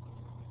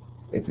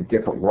 it's a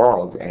different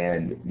world,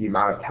 and the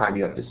amount of time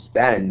you have to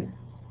spend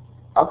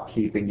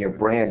upkeeping your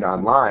brand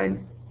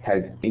online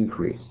has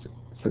increased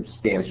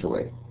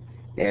substantially.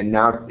 And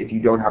now, if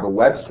you don't have a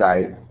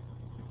website,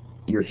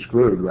 you're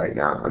screwed right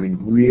now. I mean,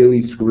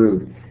 really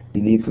screwed.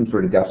 You need some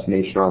sort of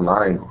destination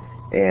online,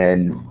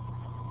 and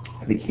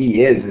the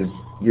key is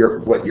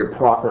what your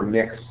proper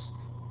mix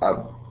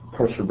of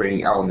personal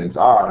branding elements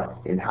are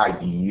and how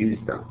you use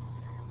them.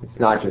 It's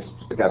not just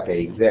that they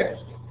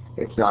exist.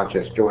 It's not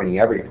just joining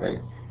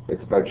everything.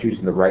 It's about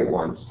choosing the right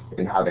ones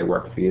and how they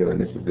work for you,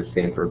 and this is the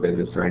same for a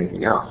business or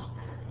anything else.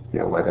 You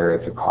know, whether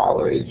it's a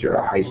college or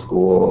a high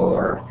school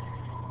or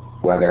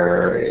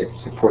whether it's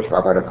a Fortune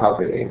 500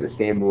 company, the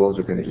same rules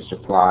are going to just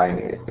apply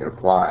and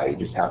apply.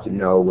 You just have to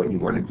know what you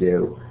want to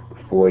do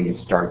before you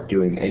start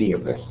doing any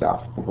of this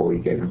stuff, before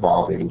you get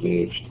involved and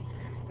engaged.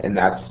 And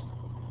that's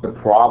the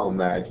problem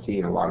that I've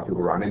seen a lot of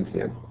people run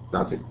into.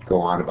 Not to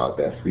go on about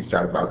this, we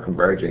started about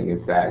converging,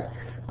 is that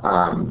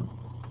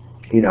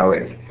you know,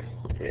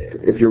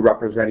 if you're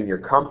representing your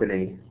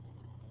company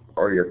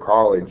or your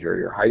college or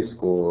your high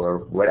school or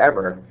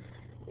whatever,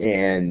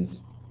 and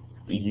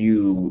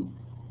you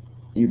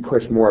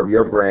push more of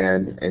your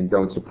brand and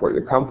don't support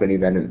your company,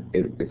 then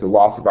it's a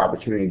loss of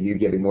opportunity of you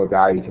giving more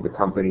value to the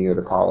company or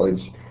the college,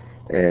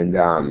 and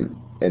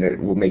it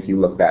will make you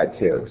look bad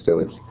too. So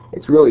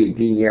it's really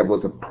being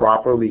able to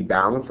properly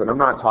balance, and I'm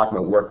not talking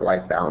about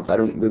work-life balance. I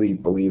don't really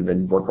believe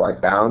in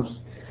work-life balance,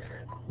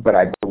 but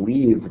I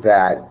believe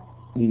that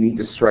you need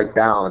to strike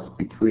balance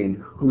between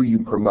who you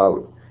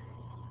promote.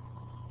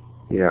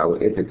 You know,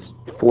 if it's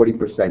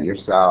 40%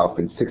 yourself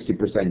and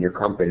 60% your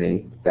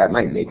company, that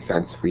might make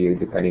sense for you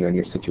depending on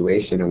your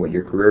situation and what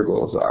your career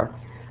goals are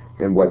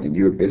and what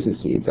your business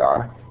needs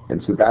are.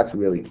 And so that's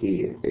really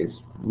key, is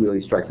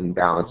really striking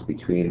balance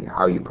between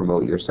how you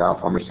promote yourself,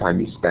 how much time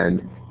you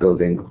spend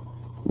building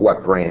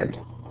what brand.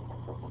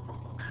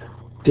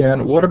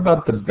 Dan, what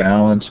about the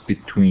balance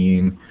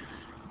between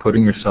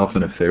putting yourself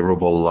in a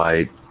favorable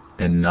light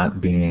and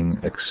not being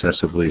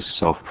excessively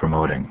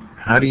self-promoting?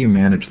 How do you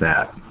manage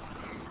that?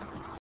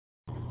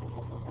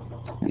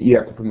 You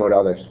have to promote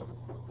others.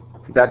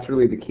 That's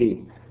really the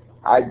key.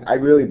 I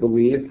really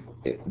believe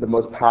the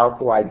most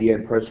powerful idea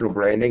in personal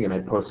branding, and I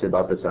posted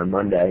about this on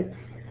Monday,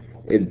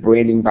 is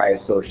branding by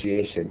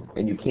association.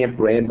 And you can't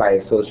brand by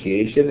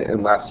association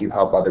unless you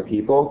help other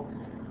people.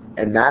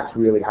 And that's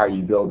really how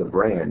you build a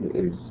brand,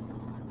 is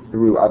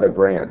through other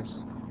brands,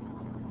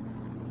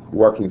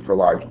 working for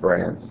large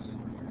brands,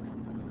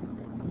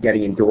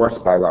 getting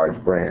endorsed by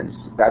large brands.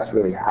 That's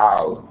really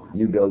how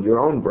you build your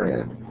own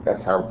brand.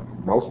 That's how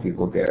most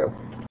people do.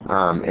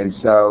 And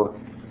so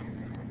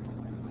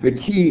the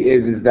key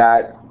is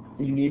that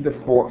you need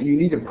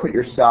to put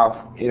yourself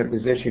in a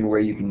position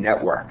where you can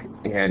network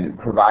and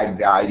provide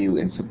value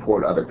and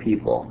support other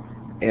people.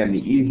 And the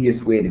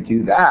easiest way to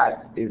do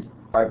that is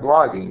by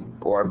blogging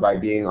or by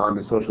being on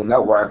the social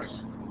networks,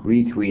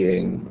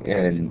 retweeting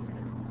and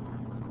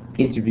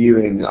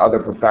interviewing other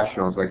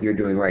professionals like you're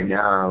doing right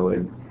now.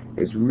 And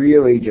it's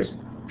really just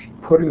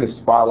putting the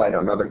spotlight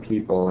on other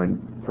people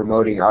and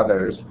promoting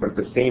others, but at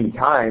the same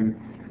time,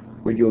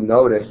 what you'll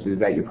notice is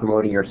that you're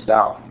promoting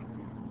yourself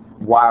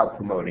while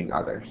promoting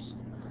others.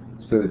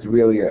 So it's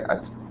really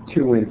a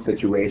two-win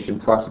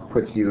situation, plus it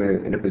puts you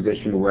in a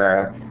position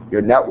where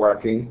you're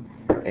networking,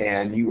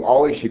 and you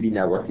always should be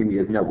networking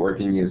because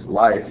networking is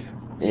life,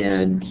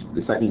 and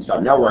the second you stop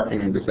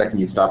networking, the second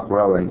you stop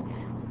growing.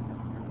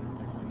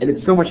 And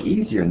it's so much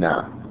easier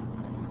now.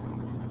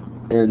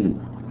 And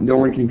no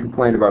one can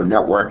complain about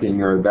networking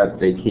or that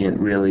they can't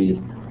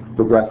really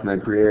progress in their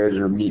careers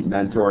or meet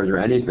mentors or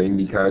anything,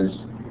 because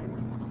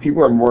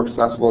people are more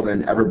accessible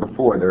than ever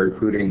before. They're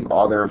recruiting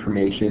all their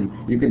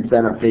information. You can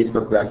send a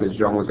Facebook message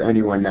to almost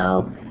anyone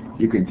now.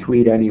 You can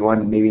tweet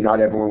anyone. Maybe not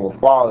everyone will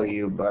follow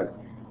you, but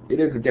it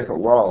is a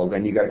different world,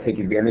 and you got to take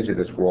advantage of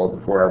this world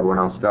before everyone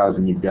else does,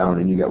 and you don't,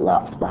 and you get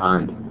left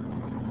behind.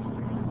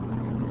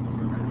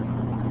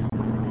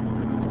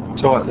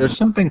 So there's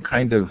something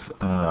kind of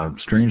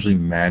strangely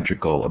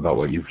magical about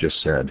what you've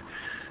just said,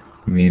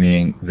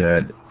 meaning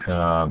that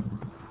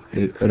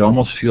it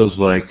almost feels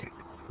like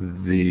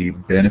the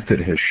benefit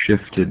has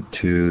shifted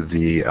to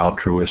the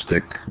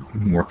altruistic,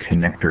 more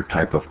connector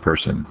type of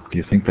person. Do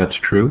you think that's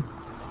true?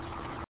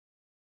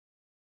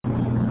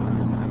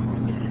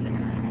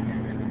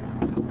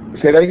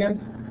 Say that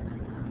again?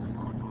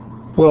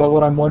 Well,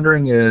 what I'm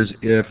wondering is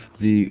if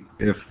the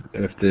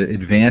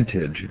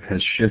advantage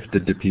has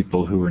shifted to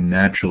people who are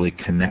naturally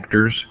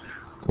connectors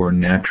or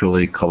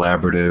naturally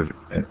collaborative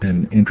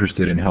and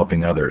interested in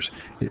helping others.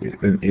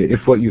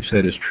 If what you've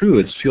said is true,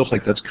 it feels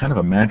like that's kind of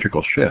a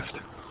magical shift.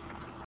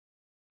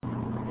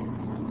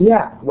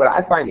 Yeah, what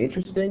I find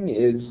interesting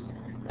is,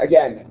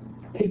 again,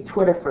 take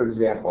Twitter for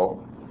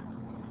example.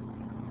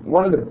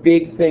 One of the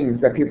big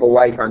things that people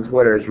like on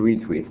Twitter is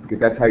retweets, because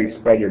that's how you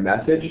spread your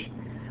message.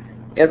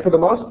 And for the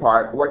most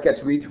part, what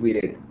gets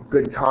retweeted?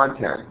 Good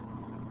content.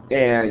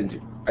 And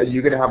are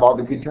you going to have all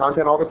the good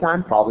content all the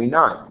time? Probably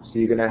not. So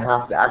you're going to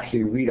have to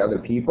actually read other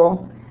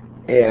people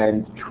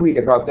and tweet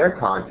about their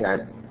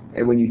content.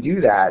 And when you do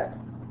that,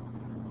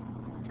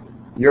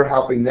 you're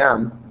helping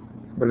them,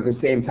 but at the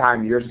same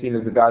time, you're seen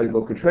as a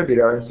valuable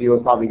contributor, so you'll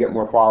probably get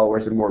more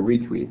followers and more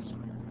retweets.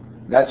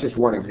 That's just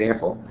one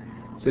example.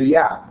 So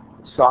yeah,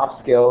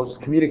 soft skills,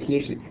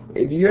 communication.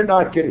 if you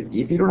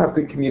don't have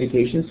good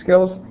communication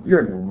skills, you're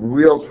in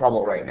real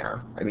trouble right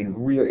now. I mean,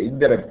 you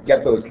gotta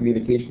get those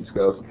communication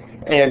skills,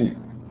 and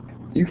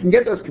you can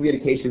get those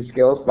communication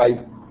skills by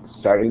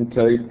starting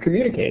to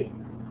communicate.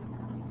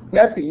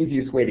 That's the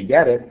easiest way to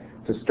get it,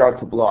 to start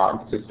to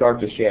blog, to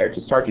start to share,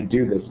 to start to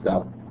do this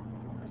stuff.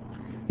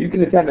 You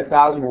can attend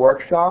 1,000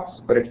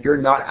 workshops, but if you're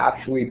not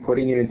actually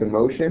putting it into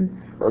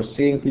motion or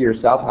seeing for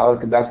yourself how it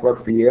can best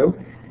work for you,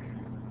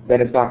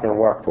 then it's not going to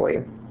work for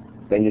you.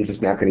 Then you're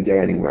just not going to get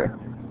anywhere.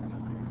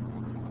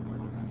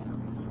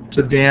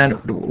 So Dan,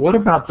 what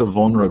about the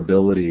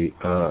vulnerability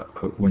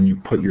when you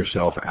put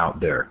yourself out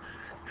there?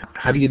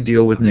 How do you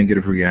deal with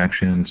negative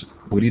reactions?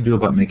 What do you do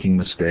about making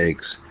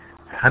mistakes?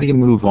 How do you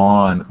move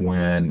on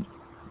when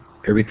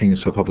everything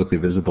is so publicly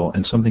visible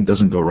and something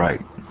doesn't go right?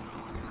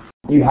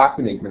 You have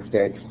to make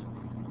mistakes.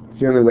 It's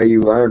the only way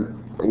you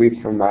learn, at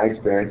least from my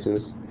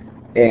experiences.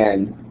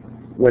 And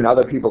when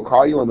other people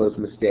call you on those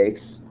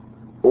mistakes,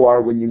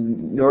 or when you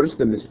notice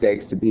the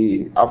mistakes, to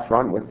be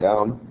upfront with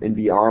them and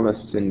be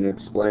honest and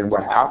explain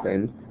what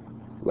happened.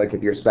 Like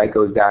if your site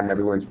goes down and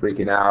everyone's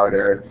freaking out,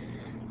 or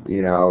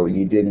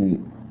you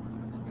didn't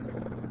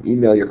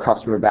email your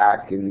customer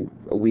back in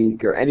a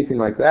week or anything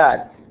like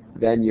that,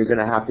 then you're going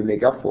to have to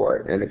make up for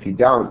it. And if you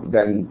don't,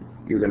 then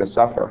you're going to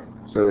suffer.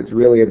 So it's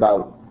really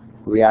about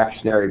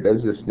reactionary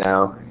business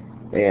now,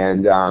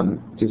 and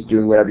just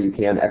doing whatever you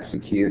can,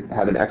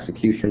 have an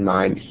execution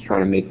mind, just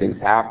trying to make things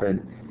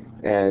happen.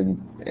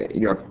 And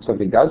if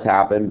something does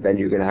happen, then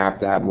you're going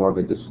to have more of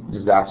a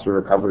disaster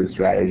recovery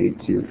strategy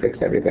to fix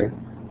everything.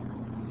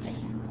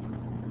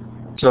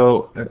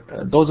 So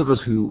those of us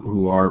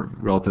who are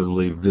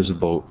relatively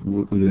visible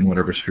within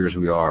whatever spheres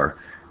we are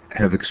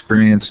have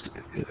experienced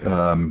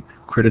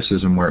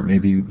criticism where it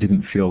maybe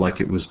didn't feel like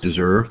it was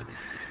deserved.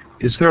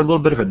 Is there a little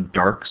bit of a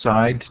dark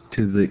side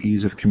to the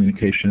ease of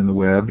communication in the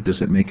web?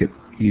 Does it make it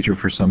easier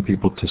for some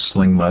people to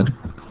sling mud?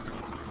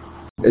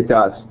 It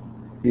does,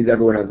 because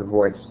everyone has a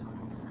voice,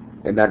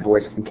 and that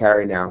voice can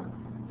carry now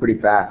pretty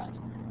fast.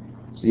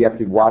 So you have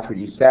to watch what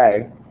you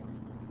say,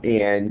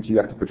 and you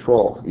have to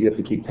patrol. You have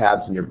to keep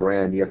tabs on your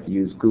brand. You have to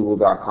use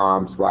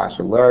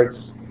google.com/alerts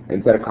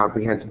and set a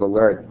comprehensive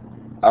alert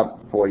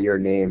up for your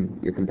name,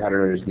 your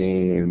competitor's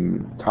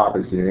name,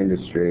 topics in your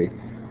industry.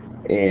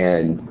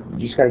 And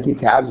you just got to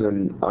keep tabs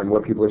on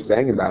what people are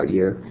saying about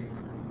you.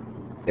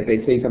 If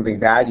they say something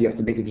bad, you have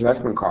to make a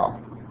judgment call.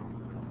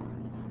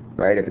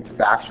 Right? If it's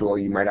factual,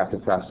 you might have to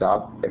fess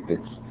up. If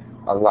it's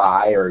a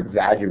lie or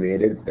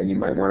exaggerated, then you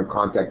might want to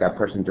contact that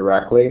person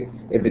directly.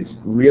 If it's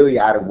really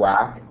out of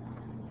whack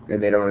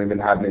and they don't even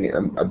have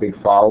a big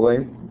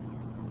following,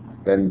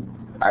 then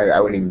I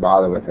wouldn't even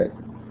bother with it.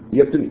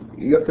 You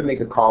have to make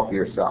a call for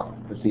yourself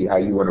to see how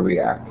you want to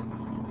react.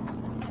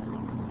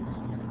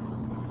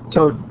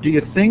 So do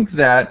you think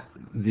that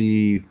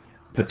the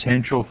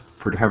potential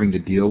for having to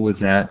deal with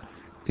that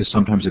is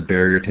sometimes a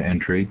barrier to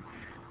entry?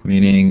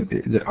 Meaning,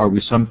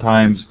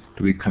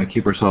 do we kind of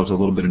keep ourselves a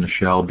little bit in a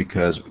shell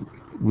because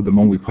the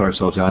moment we put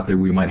ourselves out there,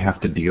 we might have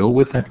to deal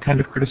with that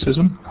kind of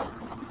criticism?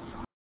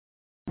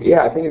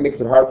 Yeah, I think it makes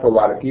it hard for a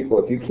lot of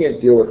people. If you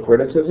can't deal with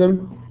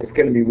criticism, it's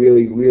going to be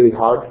really, really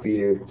hard for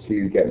you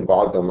to get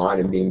involved online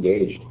and be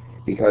engaged,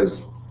 because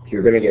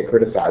you're going to get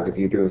criticized if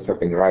you're doing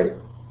something right.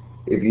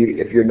 If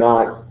you're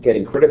not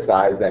getting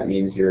criticized, that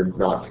means you're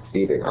not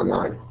succeeding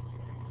online.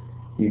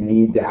 You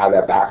need to have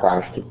that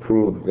backlash to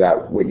prove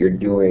that what you're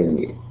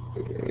doing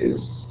is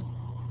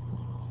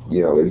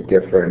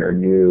different or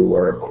new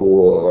or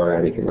cool or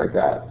anything like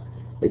that.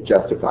 It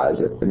justifies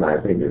it, in my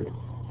opinion.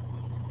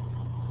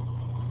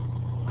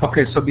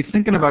 Okay, so be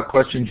thinking about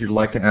questions you'd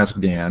like to ask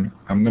Dan.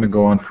 I'm going to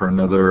go on for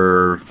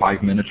another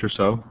 5 minutes or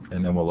so,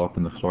 and then we'll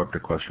open the floor up to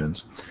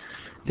questions.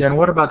 Dan,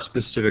 what about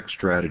specific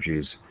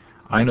strategies?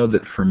 I know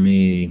that for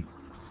me,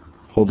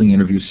 holding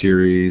interview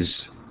series,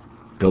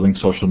 building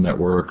social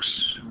networks,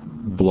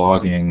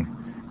 blogging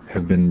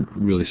have been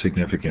really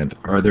significant.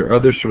 Are there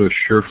other sort of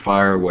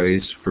surefire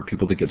ways for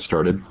people to get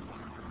started?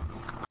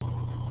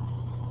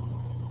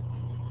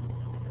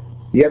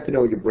 You have to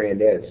know what your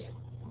brand is.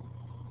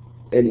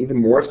 And even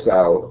more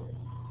so,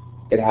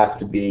 it has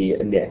to be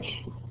a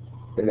niche.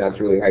 And that's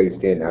really how you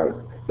stand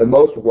out. The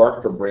most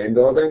work for brand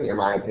building, in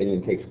my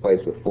opinion, takes place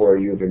before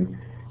you even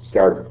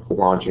start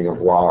launching a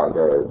blog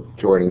or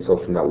joining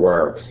social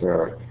networks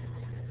or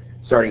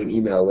starting an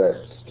email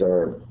list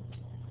or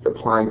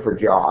applying for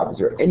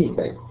jobs or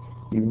anything.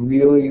 You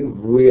really,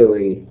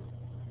 really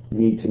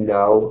need to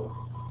know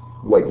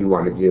what you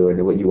want to do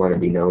and what you want to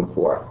be known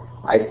for.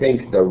 I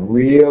think the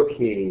real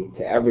key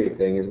to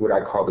everything is what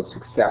I call the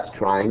success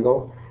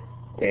triangle,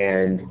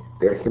 and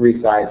there are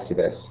 3 sides to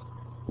this.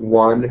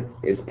 1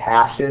 is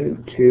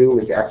passion, 2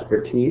 is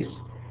expertise,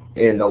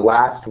 and the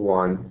last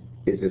one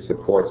is the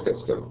support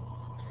system.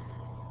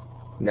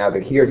 Now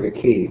here's the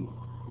key.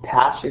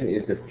 Passion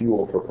is the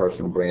fuel for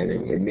personal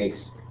branding. It makes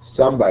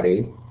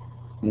somebody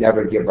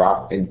never give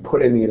up and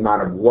put in the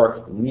amount of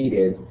work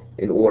needed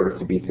in order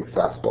to be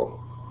successful.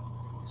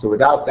 So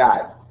without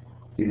that,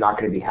 you're not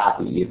going to be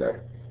happy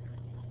either.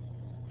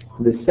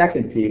 The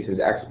second piece is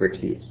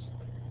expertise.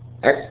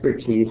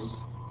 expertise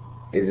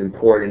is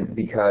important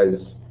because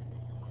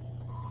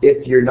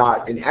if you're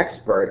not an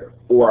expert,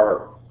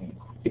 or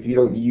if you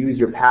don't use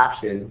your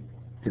passion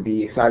to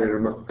be excited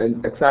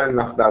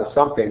enough about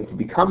something to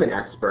become an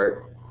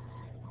expert,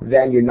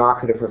 then you're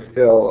not going to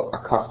fulfill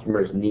a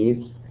customer's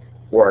needs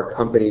or a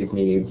company's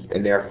needs,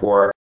 and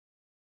therefore...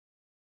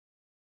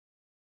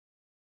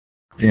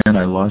 Dan,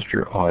 I lost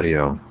your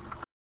audio.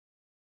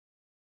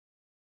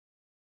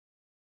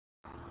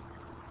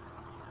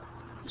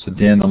 So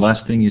Dan, the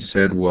last thing you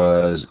said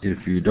was,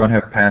 if you don't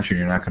have passion,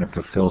 you're not going to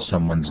fulfill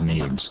someone's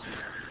needs.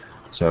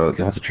 So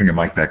you'll have to turn your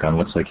mic back on.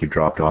 Looks like you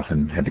dropped off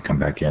and had to come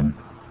back in.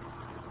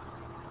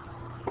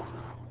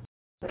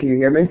 Can you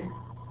hear me?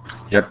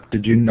 Yep.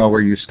 Did you know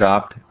where you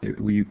stopped?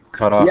 Were you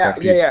cut off?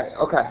 Yeah.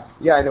 Okay.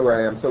 Yeah, I know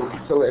where I am.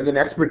 So in an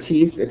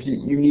expertise, if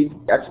you need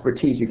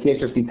expertise, you can't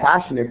just be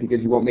passionate,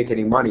 because you won't make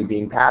any money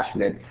being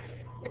passionate,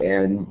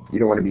 and you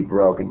don't want to be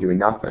broke and doing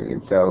nothing.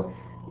 And so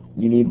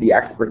you need the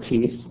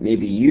expertise.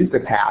 Maybe use the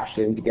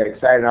passion to get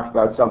excited enough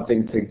about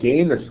something to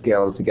gain the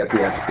skills to get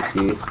the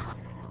expertise.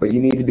 But you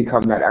need to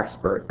become that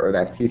expert, or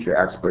that future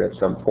expert at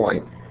some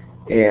point.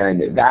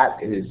 And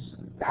that is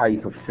how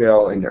you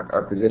fulfill and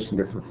are positioned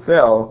to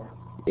fulfill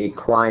a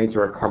client's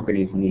or a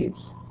company's needs.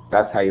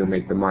 That's how you'll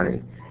make the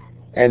money.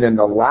 And then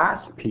the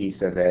last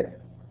piece of it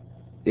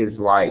is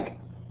like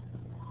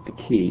the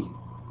key,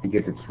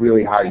 because it's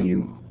really how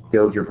you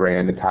build your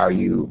brand, it's how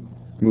you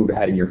move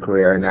ahead in your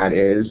career, and that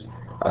is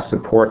a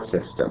support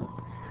system.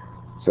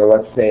 So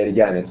let's say it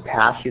again, it's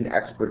passion,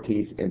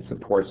 expertise, and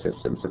support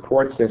system.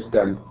 Support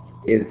system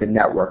is the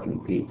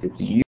networking piece.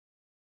 It's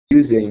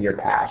using your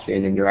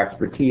passion and your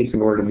expertise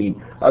in order to meet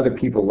other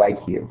people like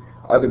you,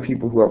 other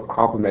people who have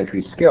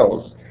complementary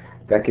skills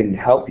that can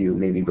help you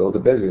maybe build a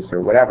business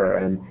or whatever.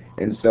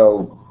 And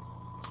so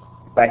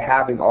by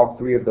having all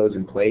three of those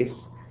in place,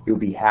 you'll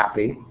be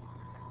happy.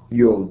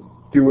 You'll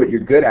do what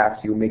you're good at,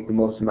 so you'll make the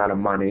most amount of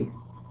money.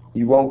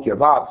 You won't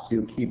give up, so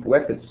you'll keep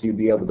with it, so you'll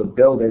be able to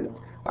build it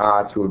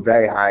to a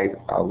very high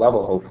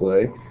level,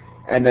 hopefully.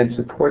 And then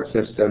support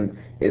system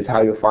is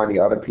how you'll find the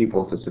other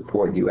people to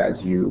support you as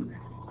you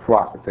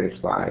cross the finish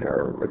line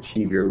or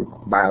achieve your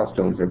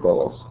milestones or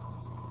goals.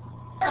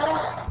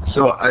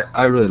 So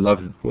I really love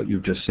what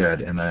you've just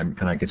said, and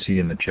I can see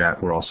in the chat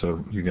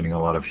you're getting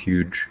a lot of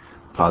huge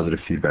positive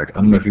feedback. I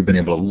don't know if you've been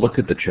able to look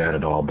at the chat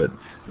at all, but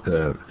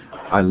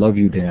I love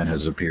you, Dan,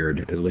 has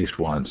appeared at least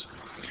once.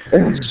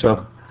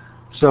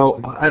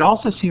 So it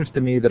also seems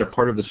to me that a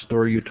part of the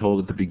story you told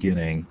at the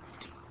beginning,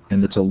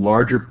 and it's a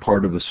larger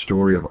part of the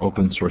story of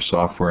open source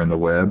software in the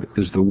web,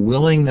 is the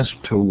willingness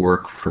to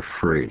work for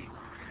free.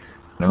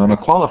 And I'm going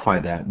to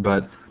qualify that,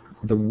 but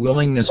the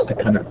willingness to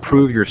kind of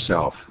prove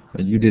yourself.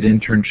 You did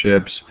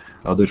internships,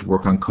 others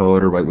work on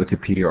code or write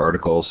Wikipedia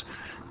articles.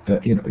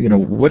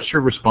 What's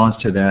your response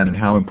to that, and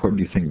how important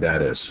do you think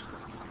that is?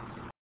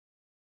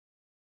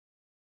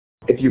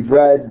 If you've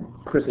read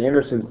Chris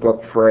Anderson's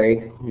book,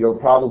 Free, you'll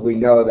probably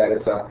know that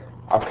it's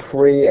a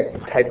free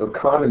type of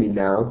economy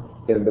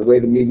now, and the way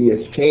the media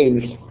has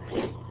changed,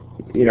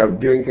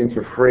 doing things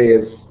for free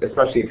is,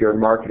 especially if you're in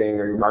marketing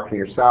or you're marketing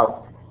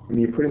yourself,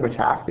 you pretty much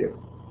have to.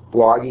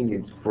 Blogging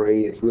is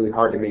free. It's really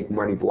hard to make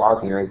money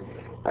blogging.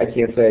 I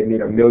can't say I made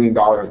 $1 million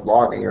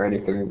blogging or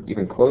anything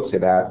even close to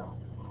that.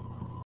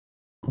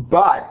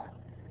 But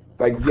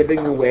by giving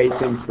away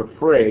things for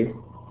free,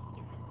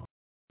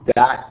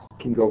 that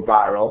can go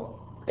viral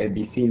and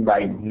be seen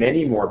by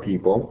many more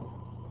people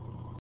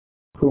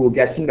who will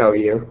get to know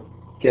you,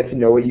 get to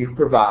know what you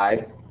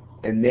provide,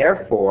 and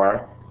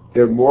therefore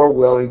they're more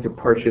willing to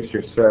purchase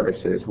your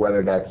services,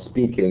 whether that's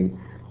speaking,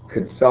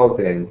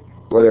 consulting,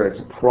 whether it's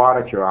a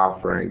product you're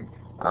offering,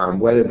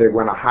 whether they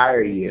want to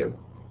hire you.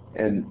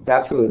 And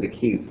that's really the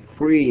key.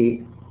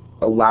 Free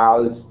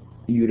allows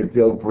you to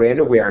build brand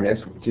awareness,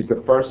 which is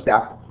the first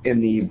step in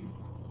the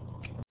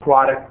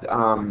product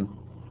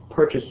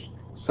purchase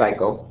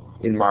cycle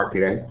in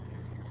marketing.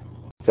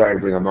 Sorry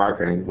to bring up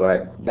marketing,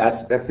 but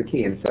that's the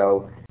key. And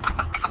so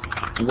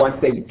once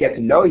they get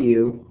to know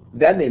you,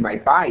 then they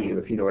might buy you,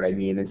 if you know what I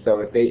mean. And so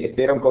if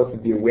they don't go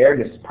through the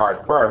awareness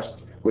part first,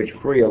 which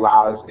free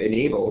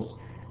enables,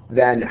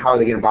 then how are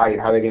they going to buy you?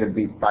 How are they going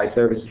to buy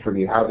services from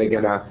you? How are they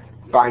going to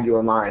find you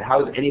online?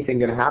 How is anything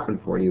going to happen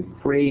for you?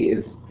 Free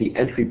is the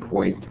entry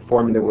point to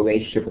forming the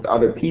relationship with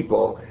other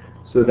people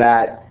so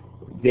that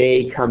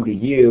they come to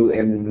you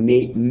and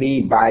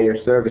may buy your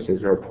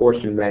services, or a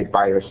portion may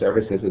buy your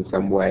services in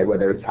some way,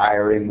 whether it's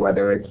hiring,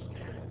 whether it's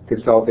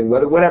consulting,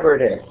 whatever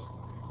it is.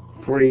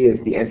 Free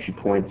is the entry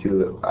point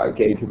to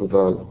getting people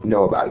to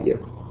know about you.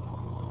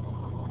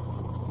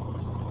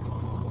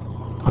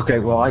 Okay,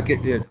 well,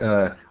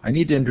 I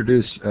need to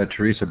introduce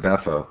Teresa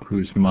Beffa,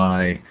 who's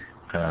my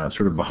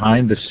sort of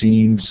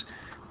behind-the-scenes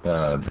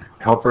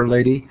helper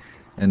lady.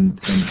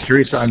 And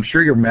Teresa, I'm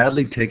sure you're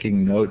madly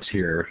taking notes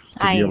here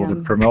to be able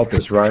to promote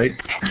this, right?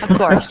 Of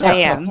course, I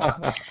am.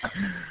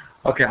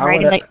 Okay,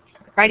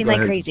 writing like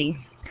crazy.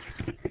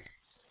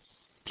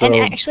 So,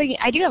 and actually,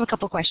 I do have a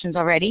couple questions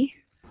already.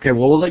 Okay,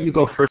 well, we'll let you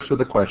go first with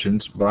the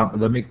questions, but I'm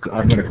going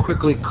to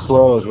quickly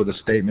close with a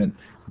statement,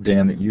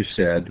 Dan, that you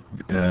said,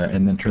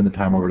 and then turn the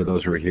time over to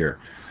those who are here.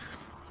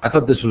 I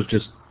thought this was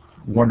just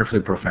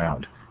wonderfully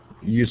profound.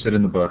 You said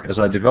in the book, as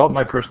I developed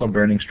my personal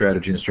branding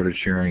strategy and started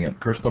sharing it,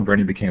 personal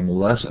branding became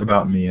less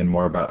about me and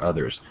more about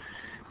others.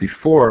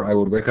 Before, I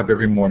would wake up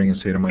every morning and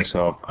say to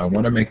myself, I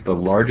want to make the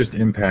largest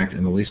impact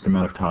in the least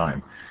amount of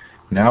time.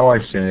 Now I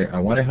say, I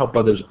want to help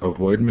others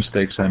avoid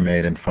mistakes I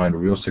made and find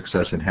real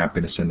success and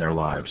happiness in their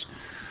lives.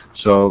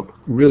 So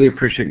really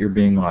appreciate your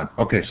being on.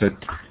 Okay, so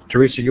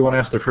Teresa, you want to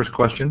ask the first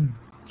question?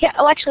 Yeah,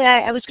 actually,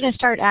 I was going to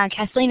start.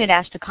 Kathleen had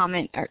asked a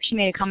comment, or she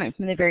made a comment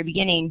from the very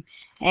beginning,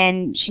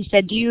 and she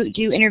said, do you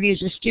do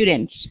interviews with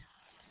students?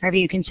 Or have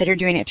you considered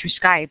doing it through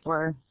Skype?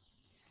 Or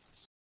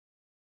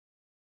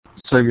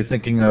So you're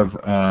thinking of,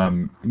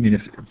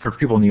 for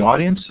people in the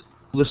audience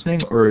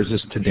listening, or is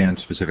this to Dan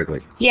specifically?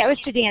 Yeah, it was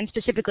to Dan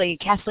specifically.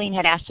 Kathleen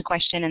had asked the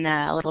question in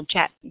the little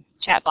chat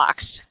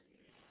box.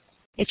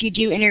 If you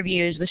do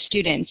interviews with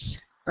students,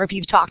 or if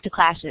you've talked to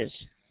classes.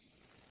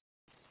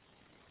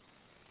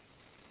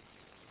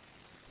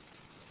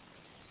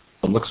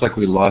 It looks like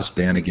we lost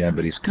Dan again,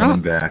 but he's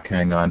coming back.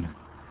 Hang on.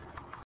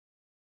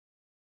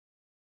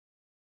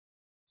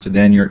 So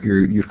Dan,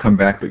 you've come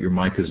back, but your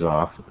mic is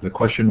off. The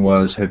question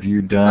was, have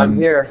you done? I'm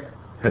here.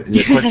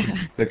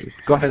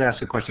 Go ahead and ask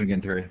the question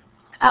again, Terry.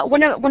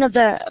 One of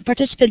the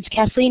participants,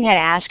 Kathleen, had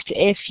asked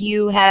if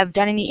you have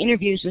done any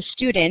interviews with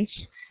students,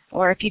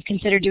 or if you'd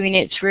consider doing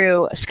it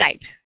through Skype.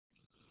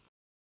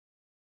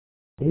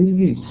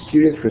 Interview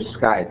students for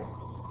Skype.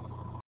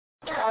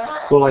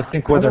 Well, I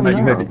think whether or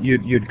not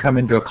you'd come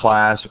into a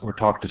class or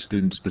talk to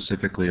students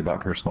specifically about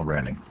personal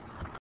branding.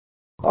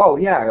 Oh,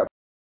 yeah.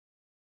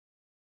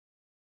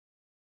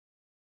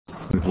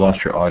 We've lost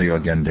your audio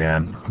again,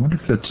 Dan. I wonder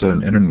if it's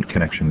an internet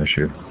connection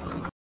issue.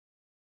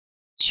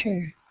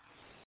 Sure.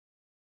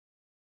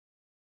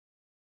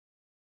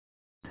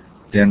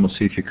 Dan, we'll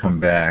see if you come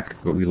back,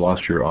 but we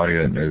lost your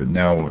audio.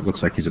 Now it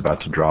looks like he's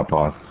about to drop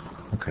off.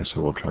 Okay,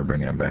 so we'll try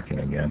bringing him back in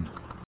again.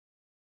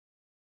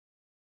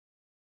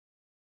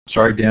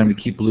 Sorry, Dan, we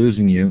keep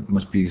losing you. It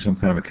must be some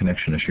kind of a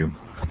connection issue.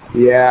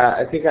 Yeah,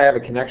 I think I have a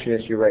connection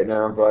issue right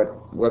now, but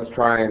let's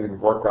try and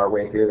work our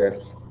way through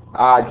this.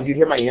 Did you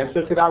hear my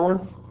answer to that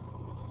one?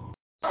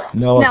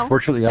 No,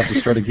 unfortunately, you have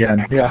to start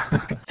again. Yeah.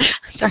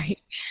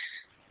 Sorry.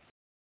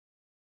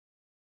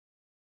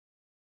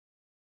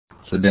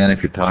 So Dan,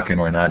 if you're talking,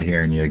 we're not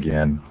hearing you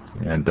again.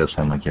 And it does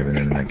sound like you have an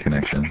internet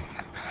connection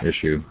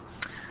issue.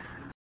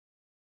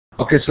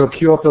 Okay, so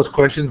queue up those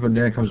questions when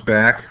Dan comes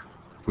back.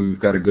 We've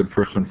got a good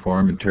first one for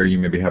him, and Terry, you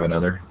maybe have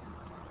another.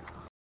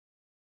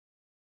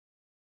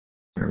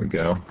 There we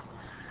go.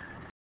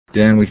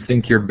 Dan, we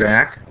think you're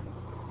back.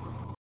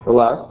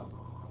 Hello?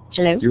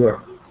 Hello? You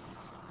are.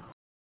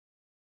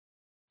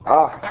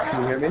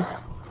 Can you hear me?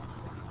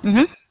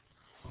 Mm-hmm.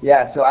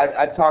 Yeah, so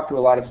I've talked to a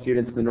lot of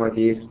students in the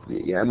Northeast,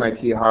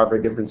 MIT,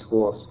 Harvard, different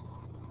schools.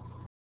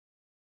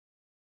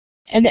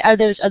 And are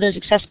those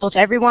accessible to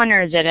everyone,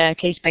 or is it a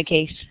case by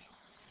case?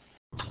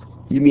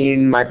 You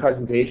mean my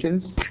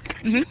presentations?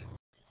 Mm-hmm.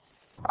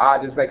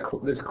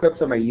 There's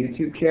clips on my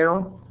YouTube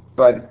channel,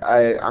 but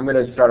I'm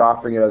going to start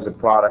offering it as a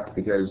product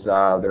because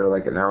they're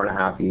like an hour and a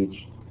half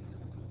each.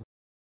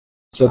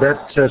 So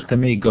that says to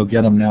me, go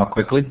get them now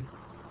quickly.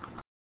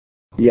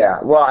 Yeah,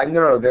 well,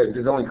 no,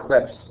 there's only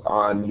clips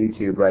on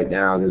YouTube right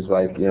now. There's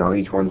like,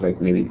 each one's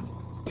like maybe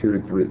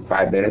 2 to 3,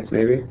 5 minutes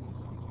maybe.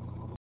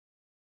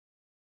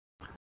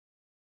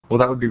 Well,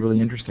 that would be really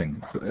interesting.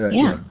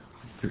 Yeah.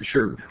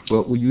 Sure.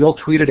 Well, you'll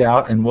tweet it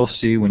out, and we'll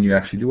see when you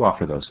actually do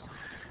offer those.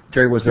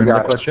 Terry, was there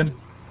another question?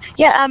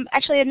 Yeah,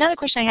 actually, another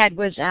question I had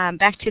was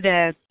back to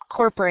the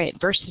corporate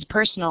versus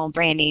personal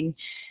branding.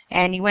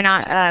 And you went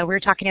on, we were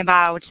talking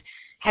about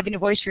having a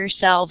voice for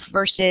yourself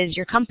versus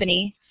your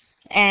company.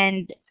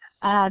 And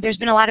there's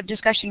been a lot of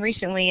discussion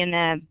recently in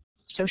the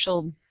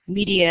social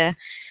media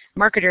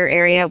marketer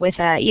area with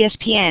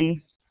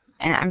ESPN,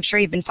 and I'm sure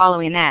you've been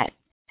following that.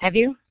 Have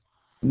you?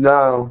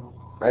 No,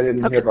 I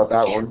didn't hear about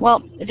that one.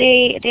 Well,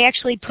 they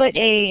actually put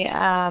a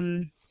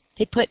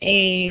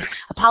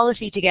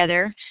policy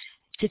together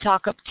to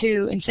talk up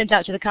to and sent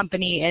out to the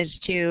company as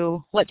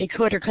to what they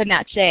could or could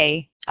not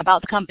say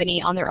about the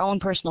company on their own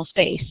personal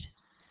space.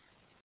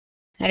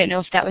 I didn't know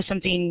if that was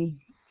something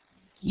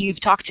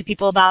you've talked to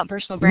people about,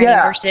 personal branding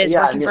versus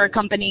working for a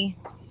company.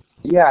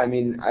 Yeah, I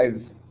mean,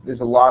 there's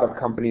a lot of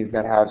companies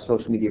that have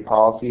social media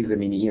policies. I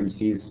mean,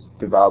 EMC's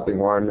developing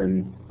one,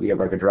 and we have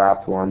like a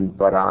draft one.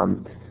 But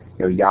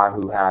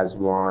Yahoo has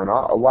one.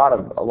 A lot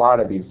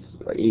of these,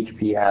 like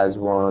HP has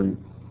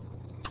one.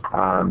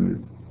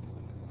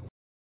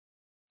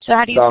 So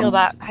how do you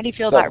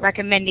feel about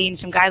recommending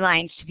some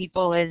guidelines to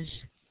people? I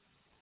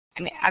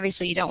mean,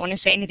 obviously you don't want to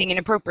say anything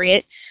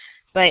inappropriate,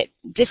 but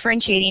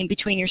differentiating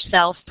between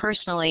yourself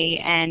personally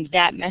and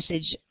that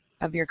message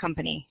of your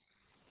company.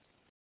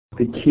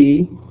 The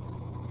key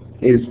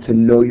is to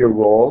know your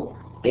role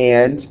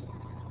and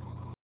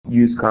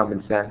use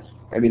common sense.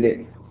 I mean,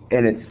 it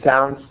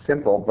sounds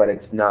simple, but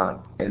it's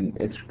not. And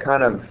it's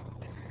kind of,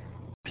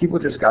 people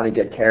just got to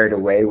get carried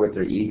away with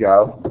their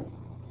ego,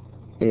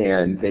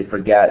 and they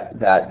forget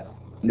that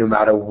no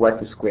matter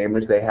what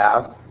disclaimers they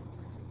have,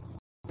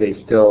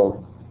 they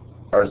still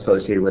are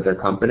associated with their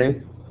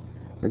company,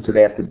 and so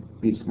they have to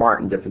be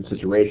smart in different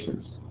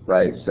situations,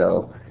 right?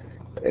 So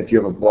if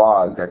you have a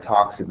blog that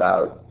talks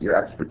about your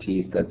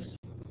expertise that's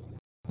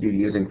you're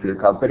using for your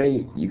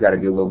company, you got to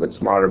be a little bit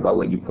smarter about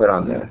what you put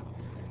on there.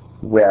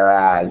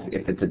 Whereas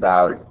if it's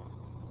about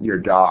your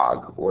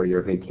dog or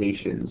your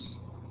vacations,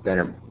 then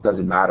it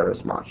doesn't matter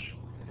as much.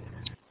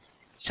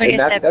 So and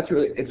that's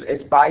really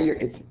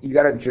you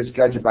got to just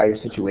judge it by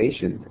your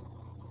situation,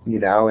 you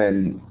know.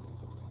 And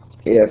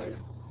if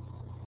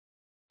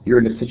you're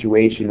in a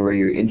situation where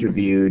you're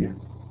interviewed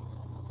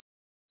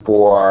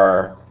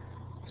for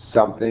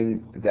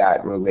something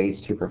that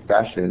relates to your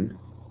profession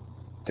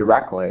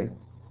directly,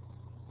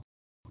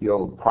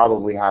 you'll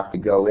probably have to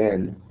go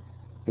in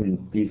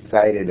and be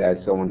cited as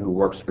someone who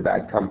works for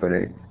that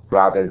company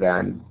rather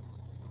than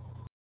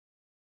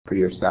for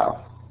yourself.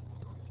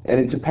 And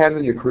it depends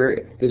on your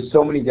career. There's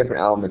so many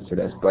different elements to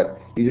this, but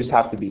you just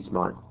have to be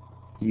smart.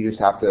 You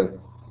just have to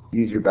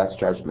use your best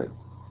judgment.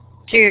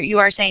 So you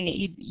are saying that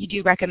you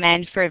do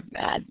recommend for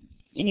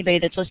anybody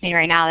that's listening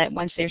right now that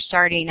once they're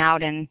starting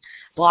out in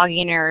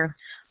blogging or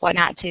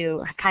whatnot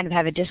to kind of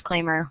have a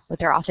disclaimer with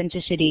their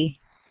authenticity.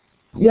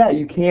 Yeah,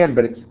 you can,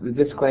 but the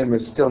disclaimer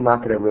is still not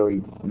going to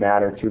really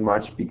matter too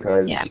much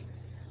because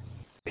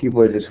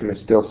people are just going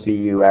to still see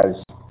you as,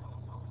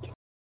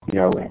 you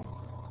know,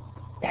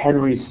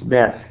 Henry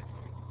Smith,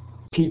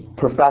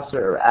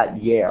 professor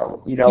at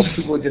Yale. You know,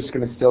 people are just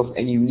going to still,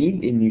 and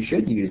you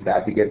should use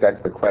that because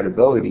that's the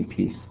credibility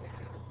piece.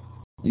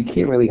 You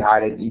can't really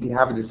hide it. You can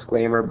have a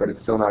disclaimer, but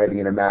it's still not even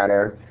going to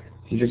matter.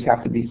 You just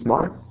have to be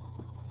smart.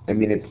 I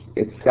mean,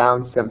 it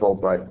sounds simple,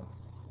 but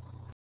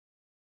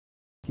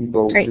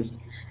people just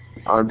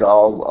aren't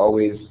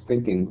always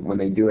thinking when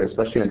they do it,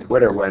 especially on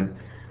Twitter when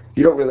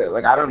you don't really,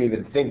 like, I don't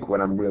even think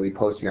when I'm really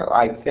posting it.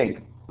 I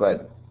think,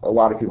 but a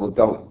lot of people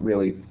don't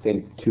really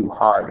think too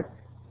hard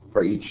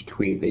for each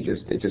tweet.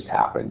 It just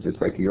happens. It's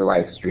like your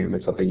live stream.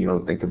 It's something you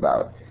don't think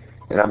about.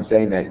 And I'm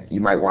saying that you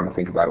might want to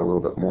think about it a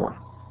little bit more.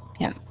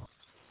 Yeah. Do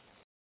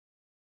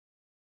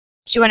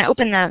you want to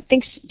open the,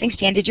 thanks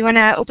Dan, did you want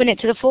to open it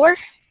to the floor?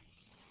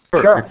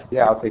 Sure.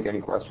 Yeah, I'll take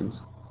any questions.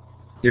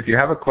 If you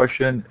have a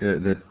question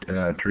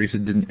that Teresa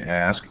didn't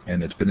ask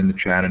and it's been in the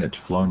chat and it's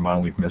flown by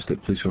and we've missed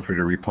it, please feel free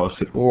to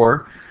repost it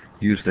or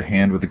use the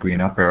hand with the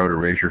green up arrow to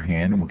raise your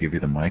hand and we'll give you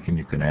the mic and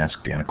you can ask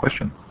Dan a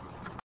question.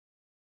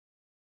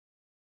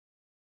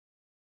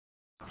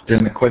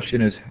 Then the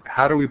question is,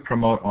 how do we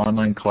promote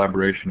online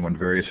collaboration when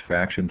various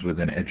factions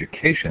within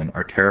education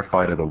are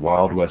terrified of the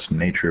Wild West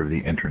nature of the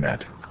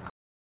Internet?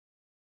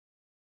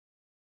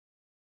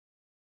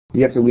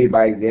 You have to lead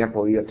by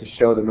example. You have to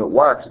show them it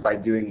works by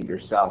doing it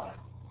yourself.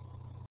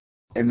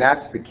 And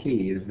that's the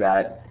key, is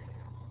that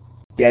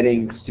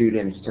getting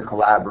students to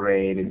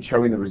collaborate and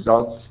showing the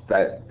results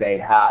that they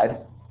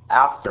had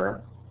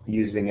after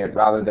using it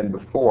rather than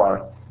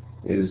before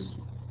is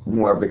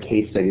more of a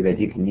case study that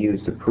you can use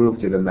to prove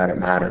to them that it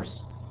matters.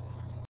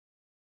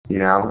 You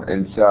know,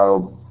 and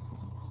so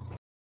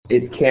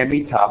it can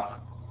be tough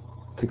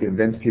to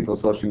convince people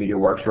social media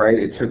works, right?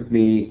 It took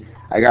me,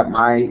 I got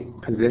my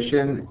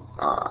position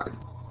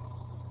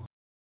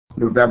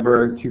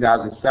November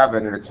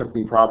 2007, and it took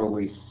me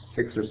probably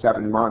 6 or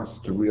 7 months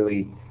to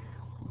really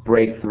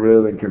break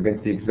through and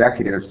convince the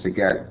executives to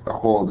get a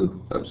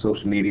hold of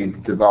social media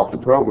and to develop the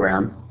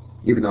program,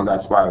 even though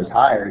that's why I was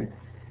hired.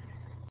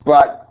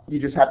 But you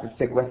just have to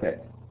stick with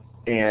it.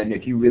 And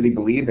if you really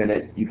believe in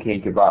it, you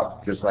can't give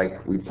up, just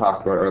like we've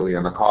talked about earlier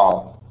in the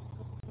call.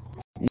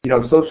 You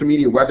know, social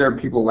media, whether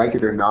people like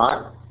it or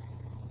not,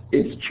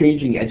 it's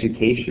changing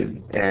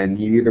education, and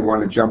you either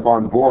want to jump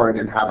on board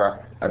and have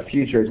a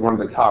future as one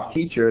of the top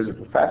teachers or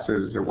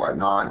professors or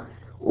whatnot,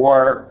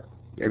 or,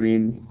 I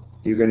mean,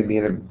 you're going to be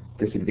in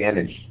a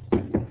disadvantage,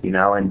 you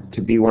know, and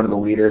to be one of the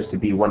leaders, to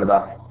be one of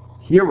the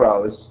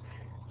heroes,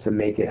 to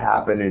make it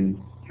happen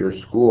in your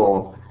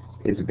school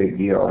is a big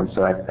deal. And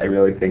so I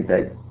really think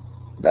that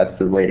that's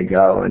the way to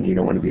go, and you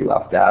don't want to be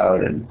left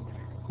out, and,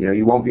 you know,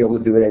 you won't be able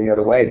to do it any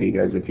other way,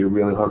 because if you're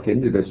really hooked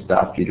into this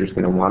stuff, you're just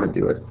going to want to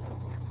do it.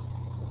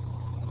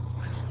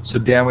 So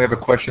Dan, we have a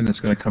question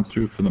that's going to come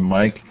through from the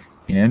mic.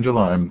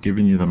 Angela, I'm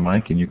giving you the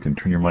mic, and you can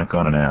turn your mic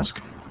on and ask.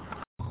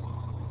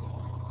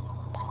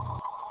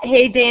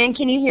 Hey Dan,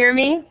 can you hear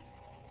me?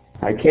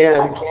 I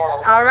can.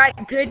 All right,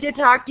 good to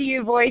talk to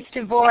you voice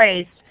to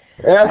voice.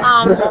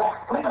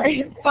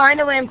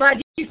 Finally, I'm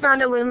glad you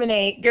found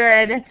Illuminate.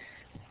 Good.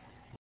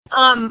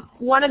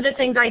 One of the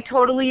things I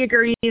totally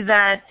agree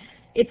that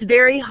it's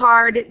very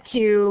hard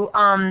to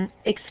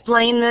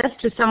explain this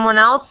to someone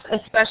else,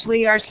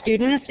 especially our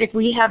students, if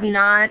we have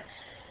not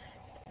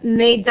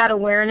made that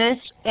awareness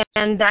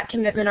and that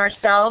commitment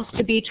ourselves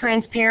to be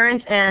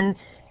transparent and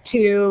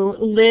to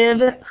live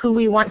who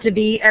we want to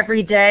be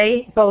every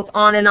day, both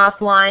on and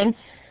offline.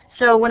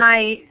 So when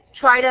I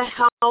try to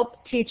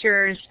help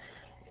teachers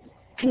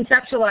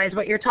conceptualize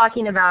what you're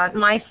talking about,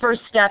 my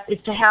first step is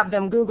to have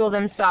them Google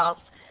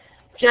themselves.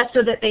 just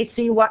so that they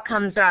see what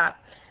comes up.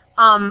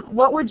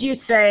 What would you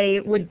say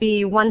would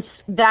be, once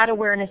that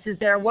awareness is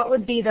there, what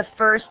would be the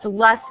first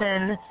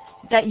lesson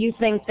that you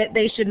think that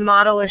they should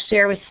model or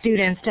share with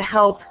students to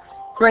help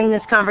bring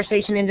this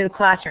conversation into the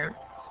classroom?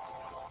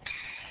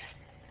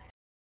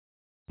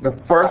 The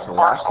first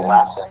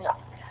lesson,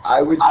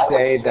 I would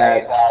say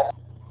that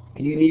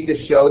you need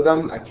to show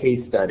them a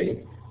case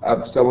study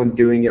of someone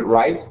doing it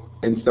right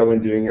and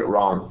someone doing it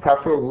wrong,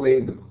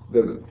 preferably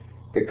the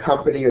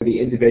company or the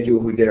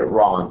individual who did it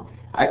wrong.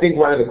 I think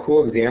one of the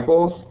cool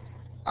examples,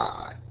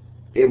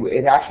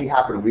 it actually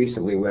happened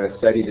recently when a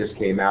study just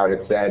came out.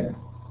 It said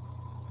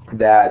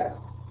that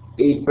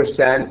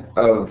 8%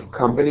 of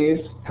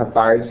companies have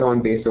fired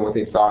someone based on what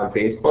they saw on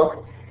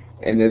Facebook.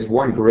 And there's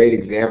one great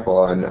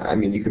example, and I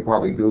mean, you could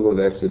probably Google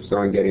this, of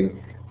someone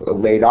getting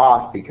laid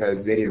off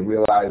because they didn't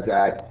realize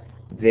that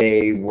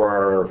they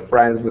were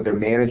friends with their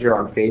manager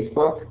on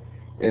Facebook,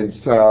 and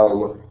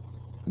so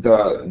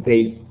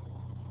they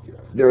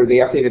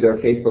updated their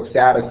Facebook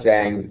status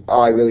saying, "Oh,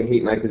 I really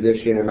hate my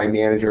position and my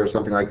manager," or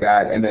something like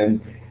that. And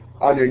then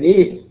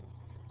underneath,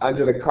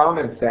 under the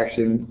comments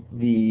section,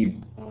 the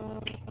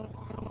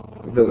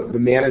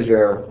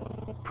manager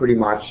pretty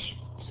much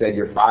said,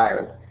 "You're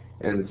fired."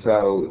 And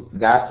so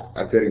that's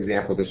a good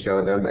example to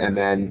show them. And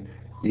then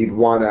you'd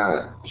want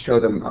to show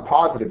them a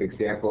positive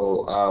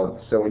example of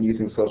someone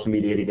using social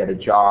media to get a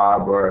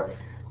job or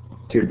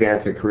to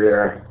advance a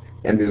career.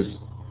 And there's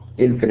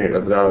infinite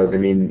of those. I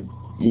mean,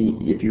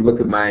 if you look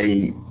at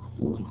my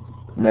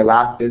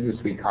last Business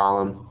Week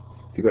column,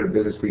 if you go to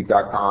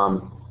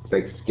businessweek.com, it's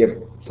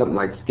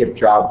like skip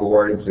job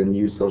boards and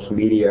use social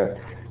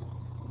media.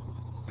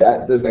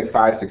 There's like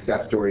 5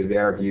 success stories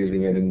there of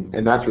using it,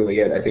 and that's really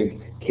it. I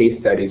think case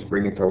studies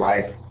bring it to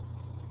life,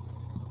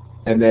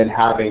 and then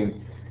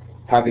having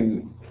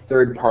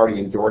third-party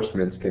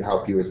endorsements can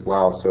help you as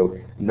well. So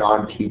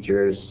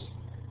non-teachers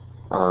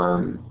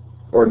or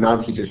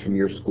non-teachers from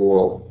your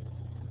school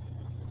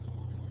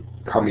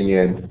coming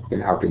in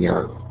and helping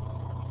out.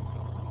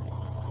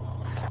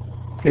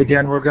 Hey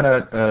Dan, we're going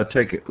to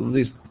take at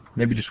least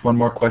maybe just one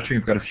more question.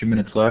 You've got a few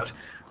minutes left.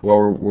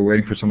 While we're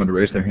waiting for someone to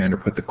raise their hand or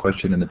put the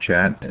question in the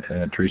chat,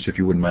 Teresa, if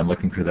you wouldn't mind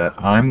looking for that,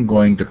 I'm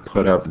going to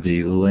put up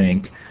the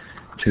link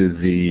to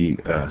the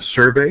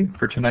survey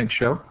for tonight's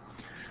show.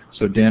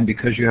 So Dan,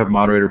 because you have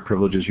moderator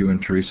privileges, you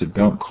and Teresa,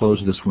 don't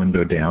close this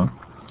window down.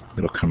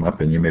 It'll come up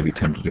and you may be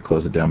tempted to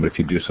close it down, but if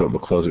you do so, it will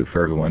close it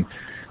for everyone.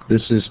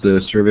 This is the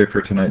survey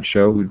for tonight's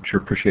show. We'd sure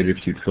appreciate it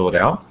if you'd fill it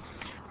out.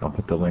 I'll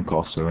put the link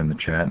also in the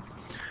chat.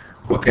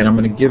 Okay, and I'm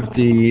going to give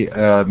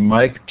the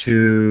mic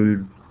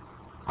to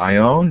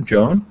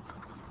Joan.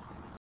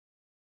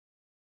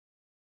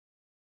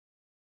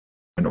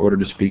 In order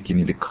to speak, you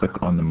need to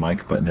click on the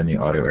mic button in the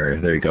audio area.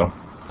 There you go.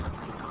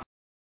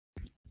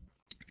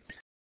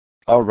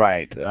 All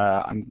right.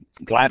 I'm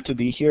glad to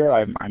be here.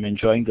 I'm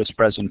enjoying this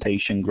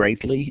presentation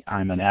greatly.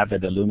 I'm an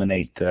avid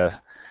Illuminate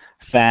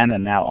fan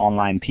and now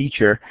online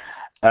teacher.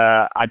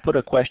 I put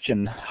a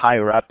question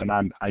higher up, and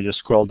I just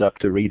scrolled up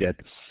to read it.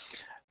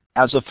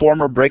 As a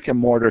former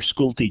brick-and-mortar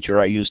school teacher,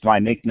 I used my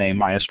nickname,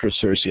 Maestro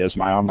Circe, as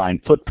my online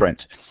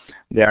footprint.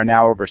 There are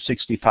now over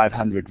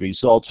 6,500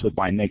 results with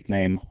my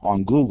nickname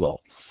on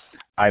Google.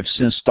 I've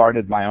since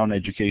started my own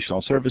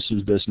educational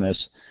services business,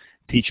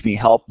 Teach Me,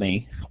 Help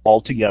Me,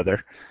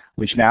 altogether,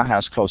 which now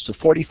has close to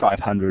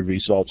 4,500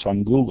 results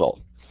on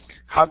Google.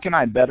 How can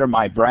I better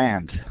my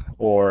brand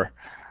or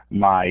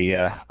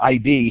my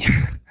ID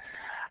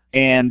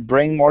and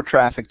bring more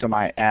traffic to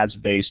my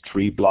ads-based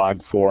free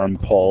blog, forum,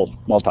 poll,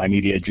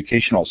 multimedia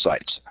educational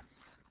sites?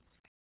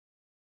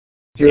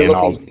 So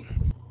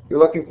you're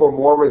looking for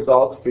more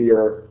results for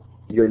your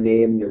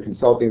name, your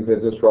consulting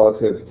business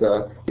relative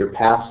to your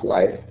past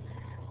life.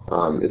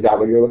 Is that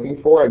what you're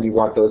looking for? And you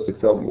want those to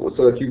fill?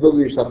 So if you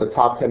Google yourself the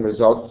top 10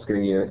 results, it's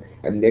going to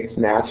be a mixed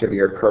match of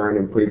your current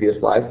and previous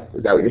life.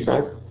 Is that what you're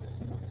saying?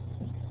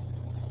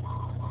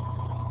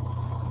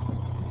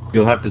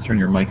 You'll have to turn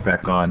your mic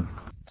back on.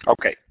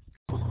 Okay.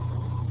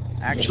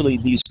 Actually,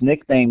 these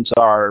nicknames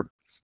are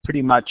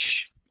pretty much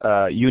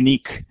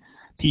unique.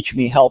 Teach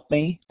Me, Help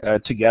Me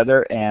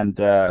together, and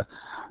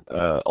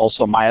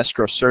also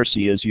Maestro Circe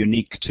is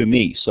unique to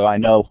me, so I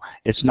know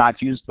it's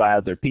not used by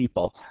other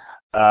people.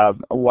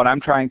 What I'm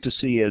trying to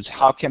see is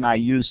how can I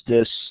use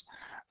this,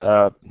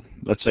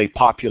 let's say,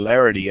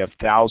 popularity of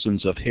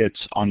thousands of hits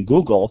on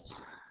Google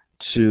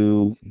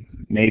to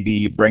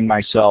maybe bring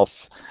myself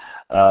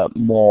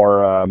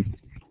more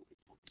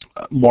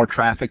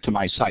traffic to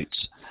my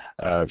sites.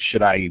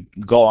 Should I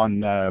go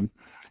on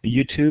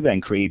YouTube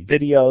and create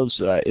videos?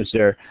 Is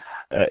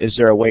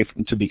there a way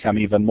to become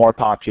even more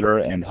popular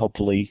and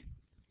hopefully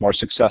more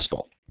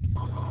successful?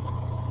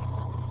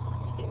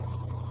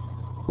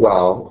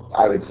 Well,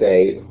 I would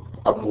say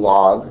a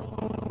blog.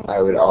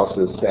 I would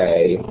also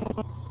say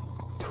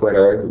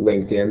Twitter,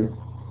 LinkedIn,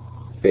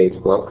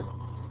 Facebook,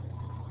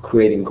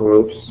 creating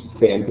groups,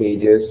 fan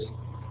pages,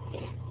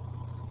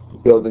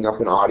 building up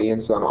an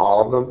audience on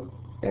all of them,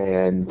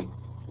 and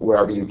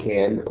wherever you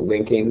can,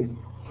 linking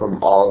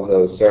from all of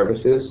those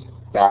services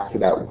back to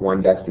that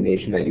one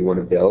destination that you want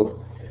to build,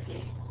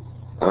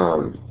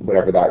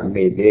 whatever that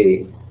may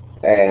be,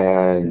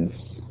 and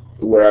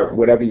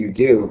whatever you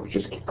do,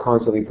 just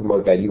constantly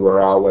promote that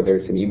URL, whether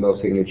it's an email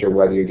signature,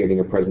 whether you're giving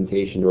a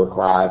presentation to a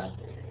class,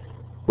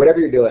 whatever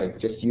you're doing,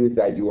 just use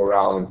that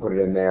URL and put it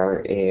in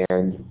there.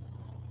 And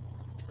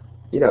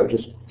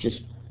just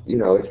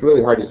it's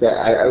really hard to say.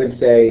 I would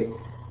say,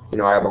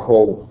 I have a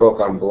whole book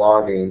on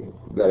blogging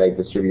that I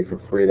distribute for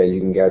free that you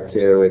can get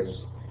to. It's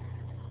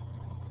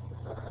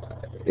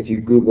if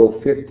you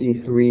Google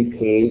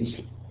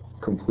 53-page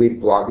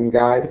complete blogging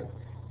guide,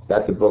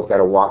 that's a book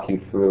that'll walk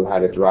you through how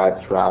to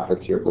drive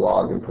traffic to your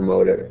blog and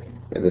promote it.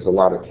 And there's a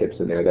lot of tips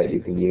in there that you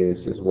can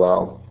use as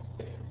well.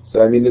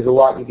 So I mean, there's a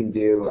lot you can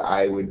do.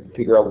 I would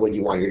figure out what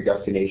you want your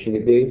destination to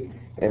be,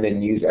 and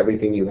then use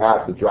everything you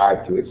have to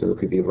drive to it. So it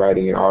could be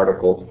writing an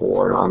article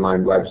for an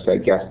online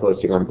website, guest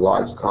posting on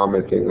blogs,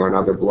 commenting on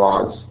other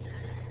blogs,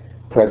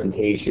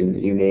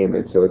 presentations, you name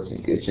it. So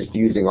it's just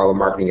using all the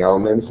marketing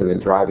elements and then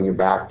driving it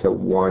back to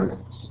one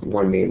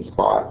main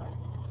spot.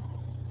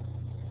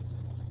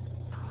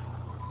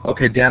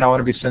 Okay, Dan, I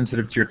want to be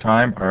sensitive to your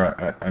time.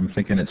 I'm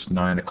thinking it's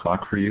 9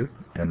 o'clock for you,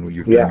 and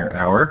you're doing your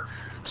hour.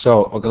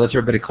 So okay, let's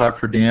everybody clap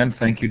for Dan.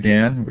 Thank you,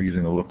 Dan. We're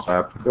using a little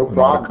clap. No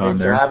problem.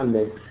 Thanks for having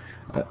me.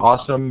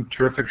 Awesome,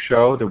 terrific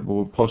show that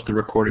we'll post the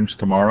recordings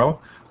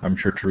tomorrow. I'm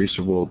sure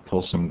Teresa will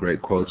pull some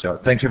great quotes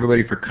out. Thanks,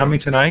 everybody, for coming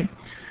tonight.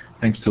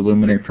 Thanks to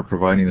Illuminate for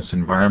providing this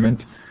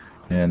environment.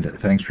 And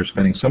thanks for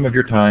spending some of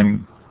your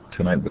time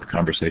tonight with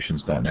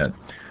Conversations.net.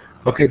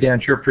 Okay,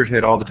 Dan, sure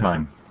appreciate all the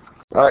time.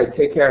 All right,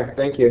 take care.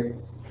 Thank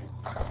you.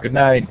 Good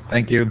night.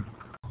 Thank you.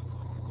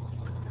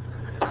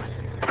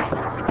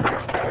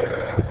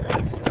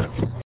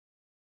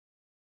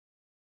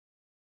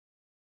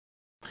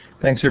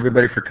 Thanks,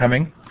 everybody, for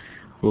coming.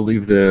 We'll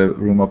leave the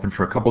room open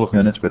for a couple of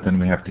minutes, but then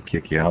we have to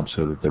kick you out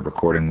so that the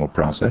recording will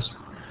process.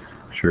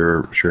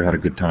 Sure had a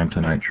good time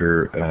tonight.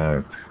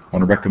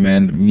 Want to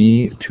recommend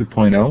Me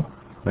 2.0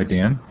 by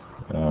Dan,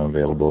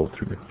 available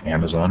through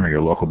Amazon or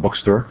your local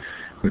bookstore.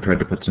 We tried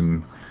to put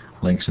some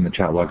links in the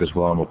chat log as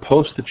well, and we'll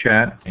post the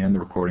chat and the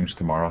recordings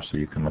tomorrow so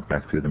you can look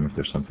back through them if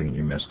there's something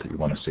you missed that you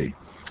want to see.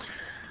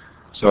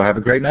 So have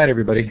a great night,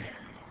 everybody.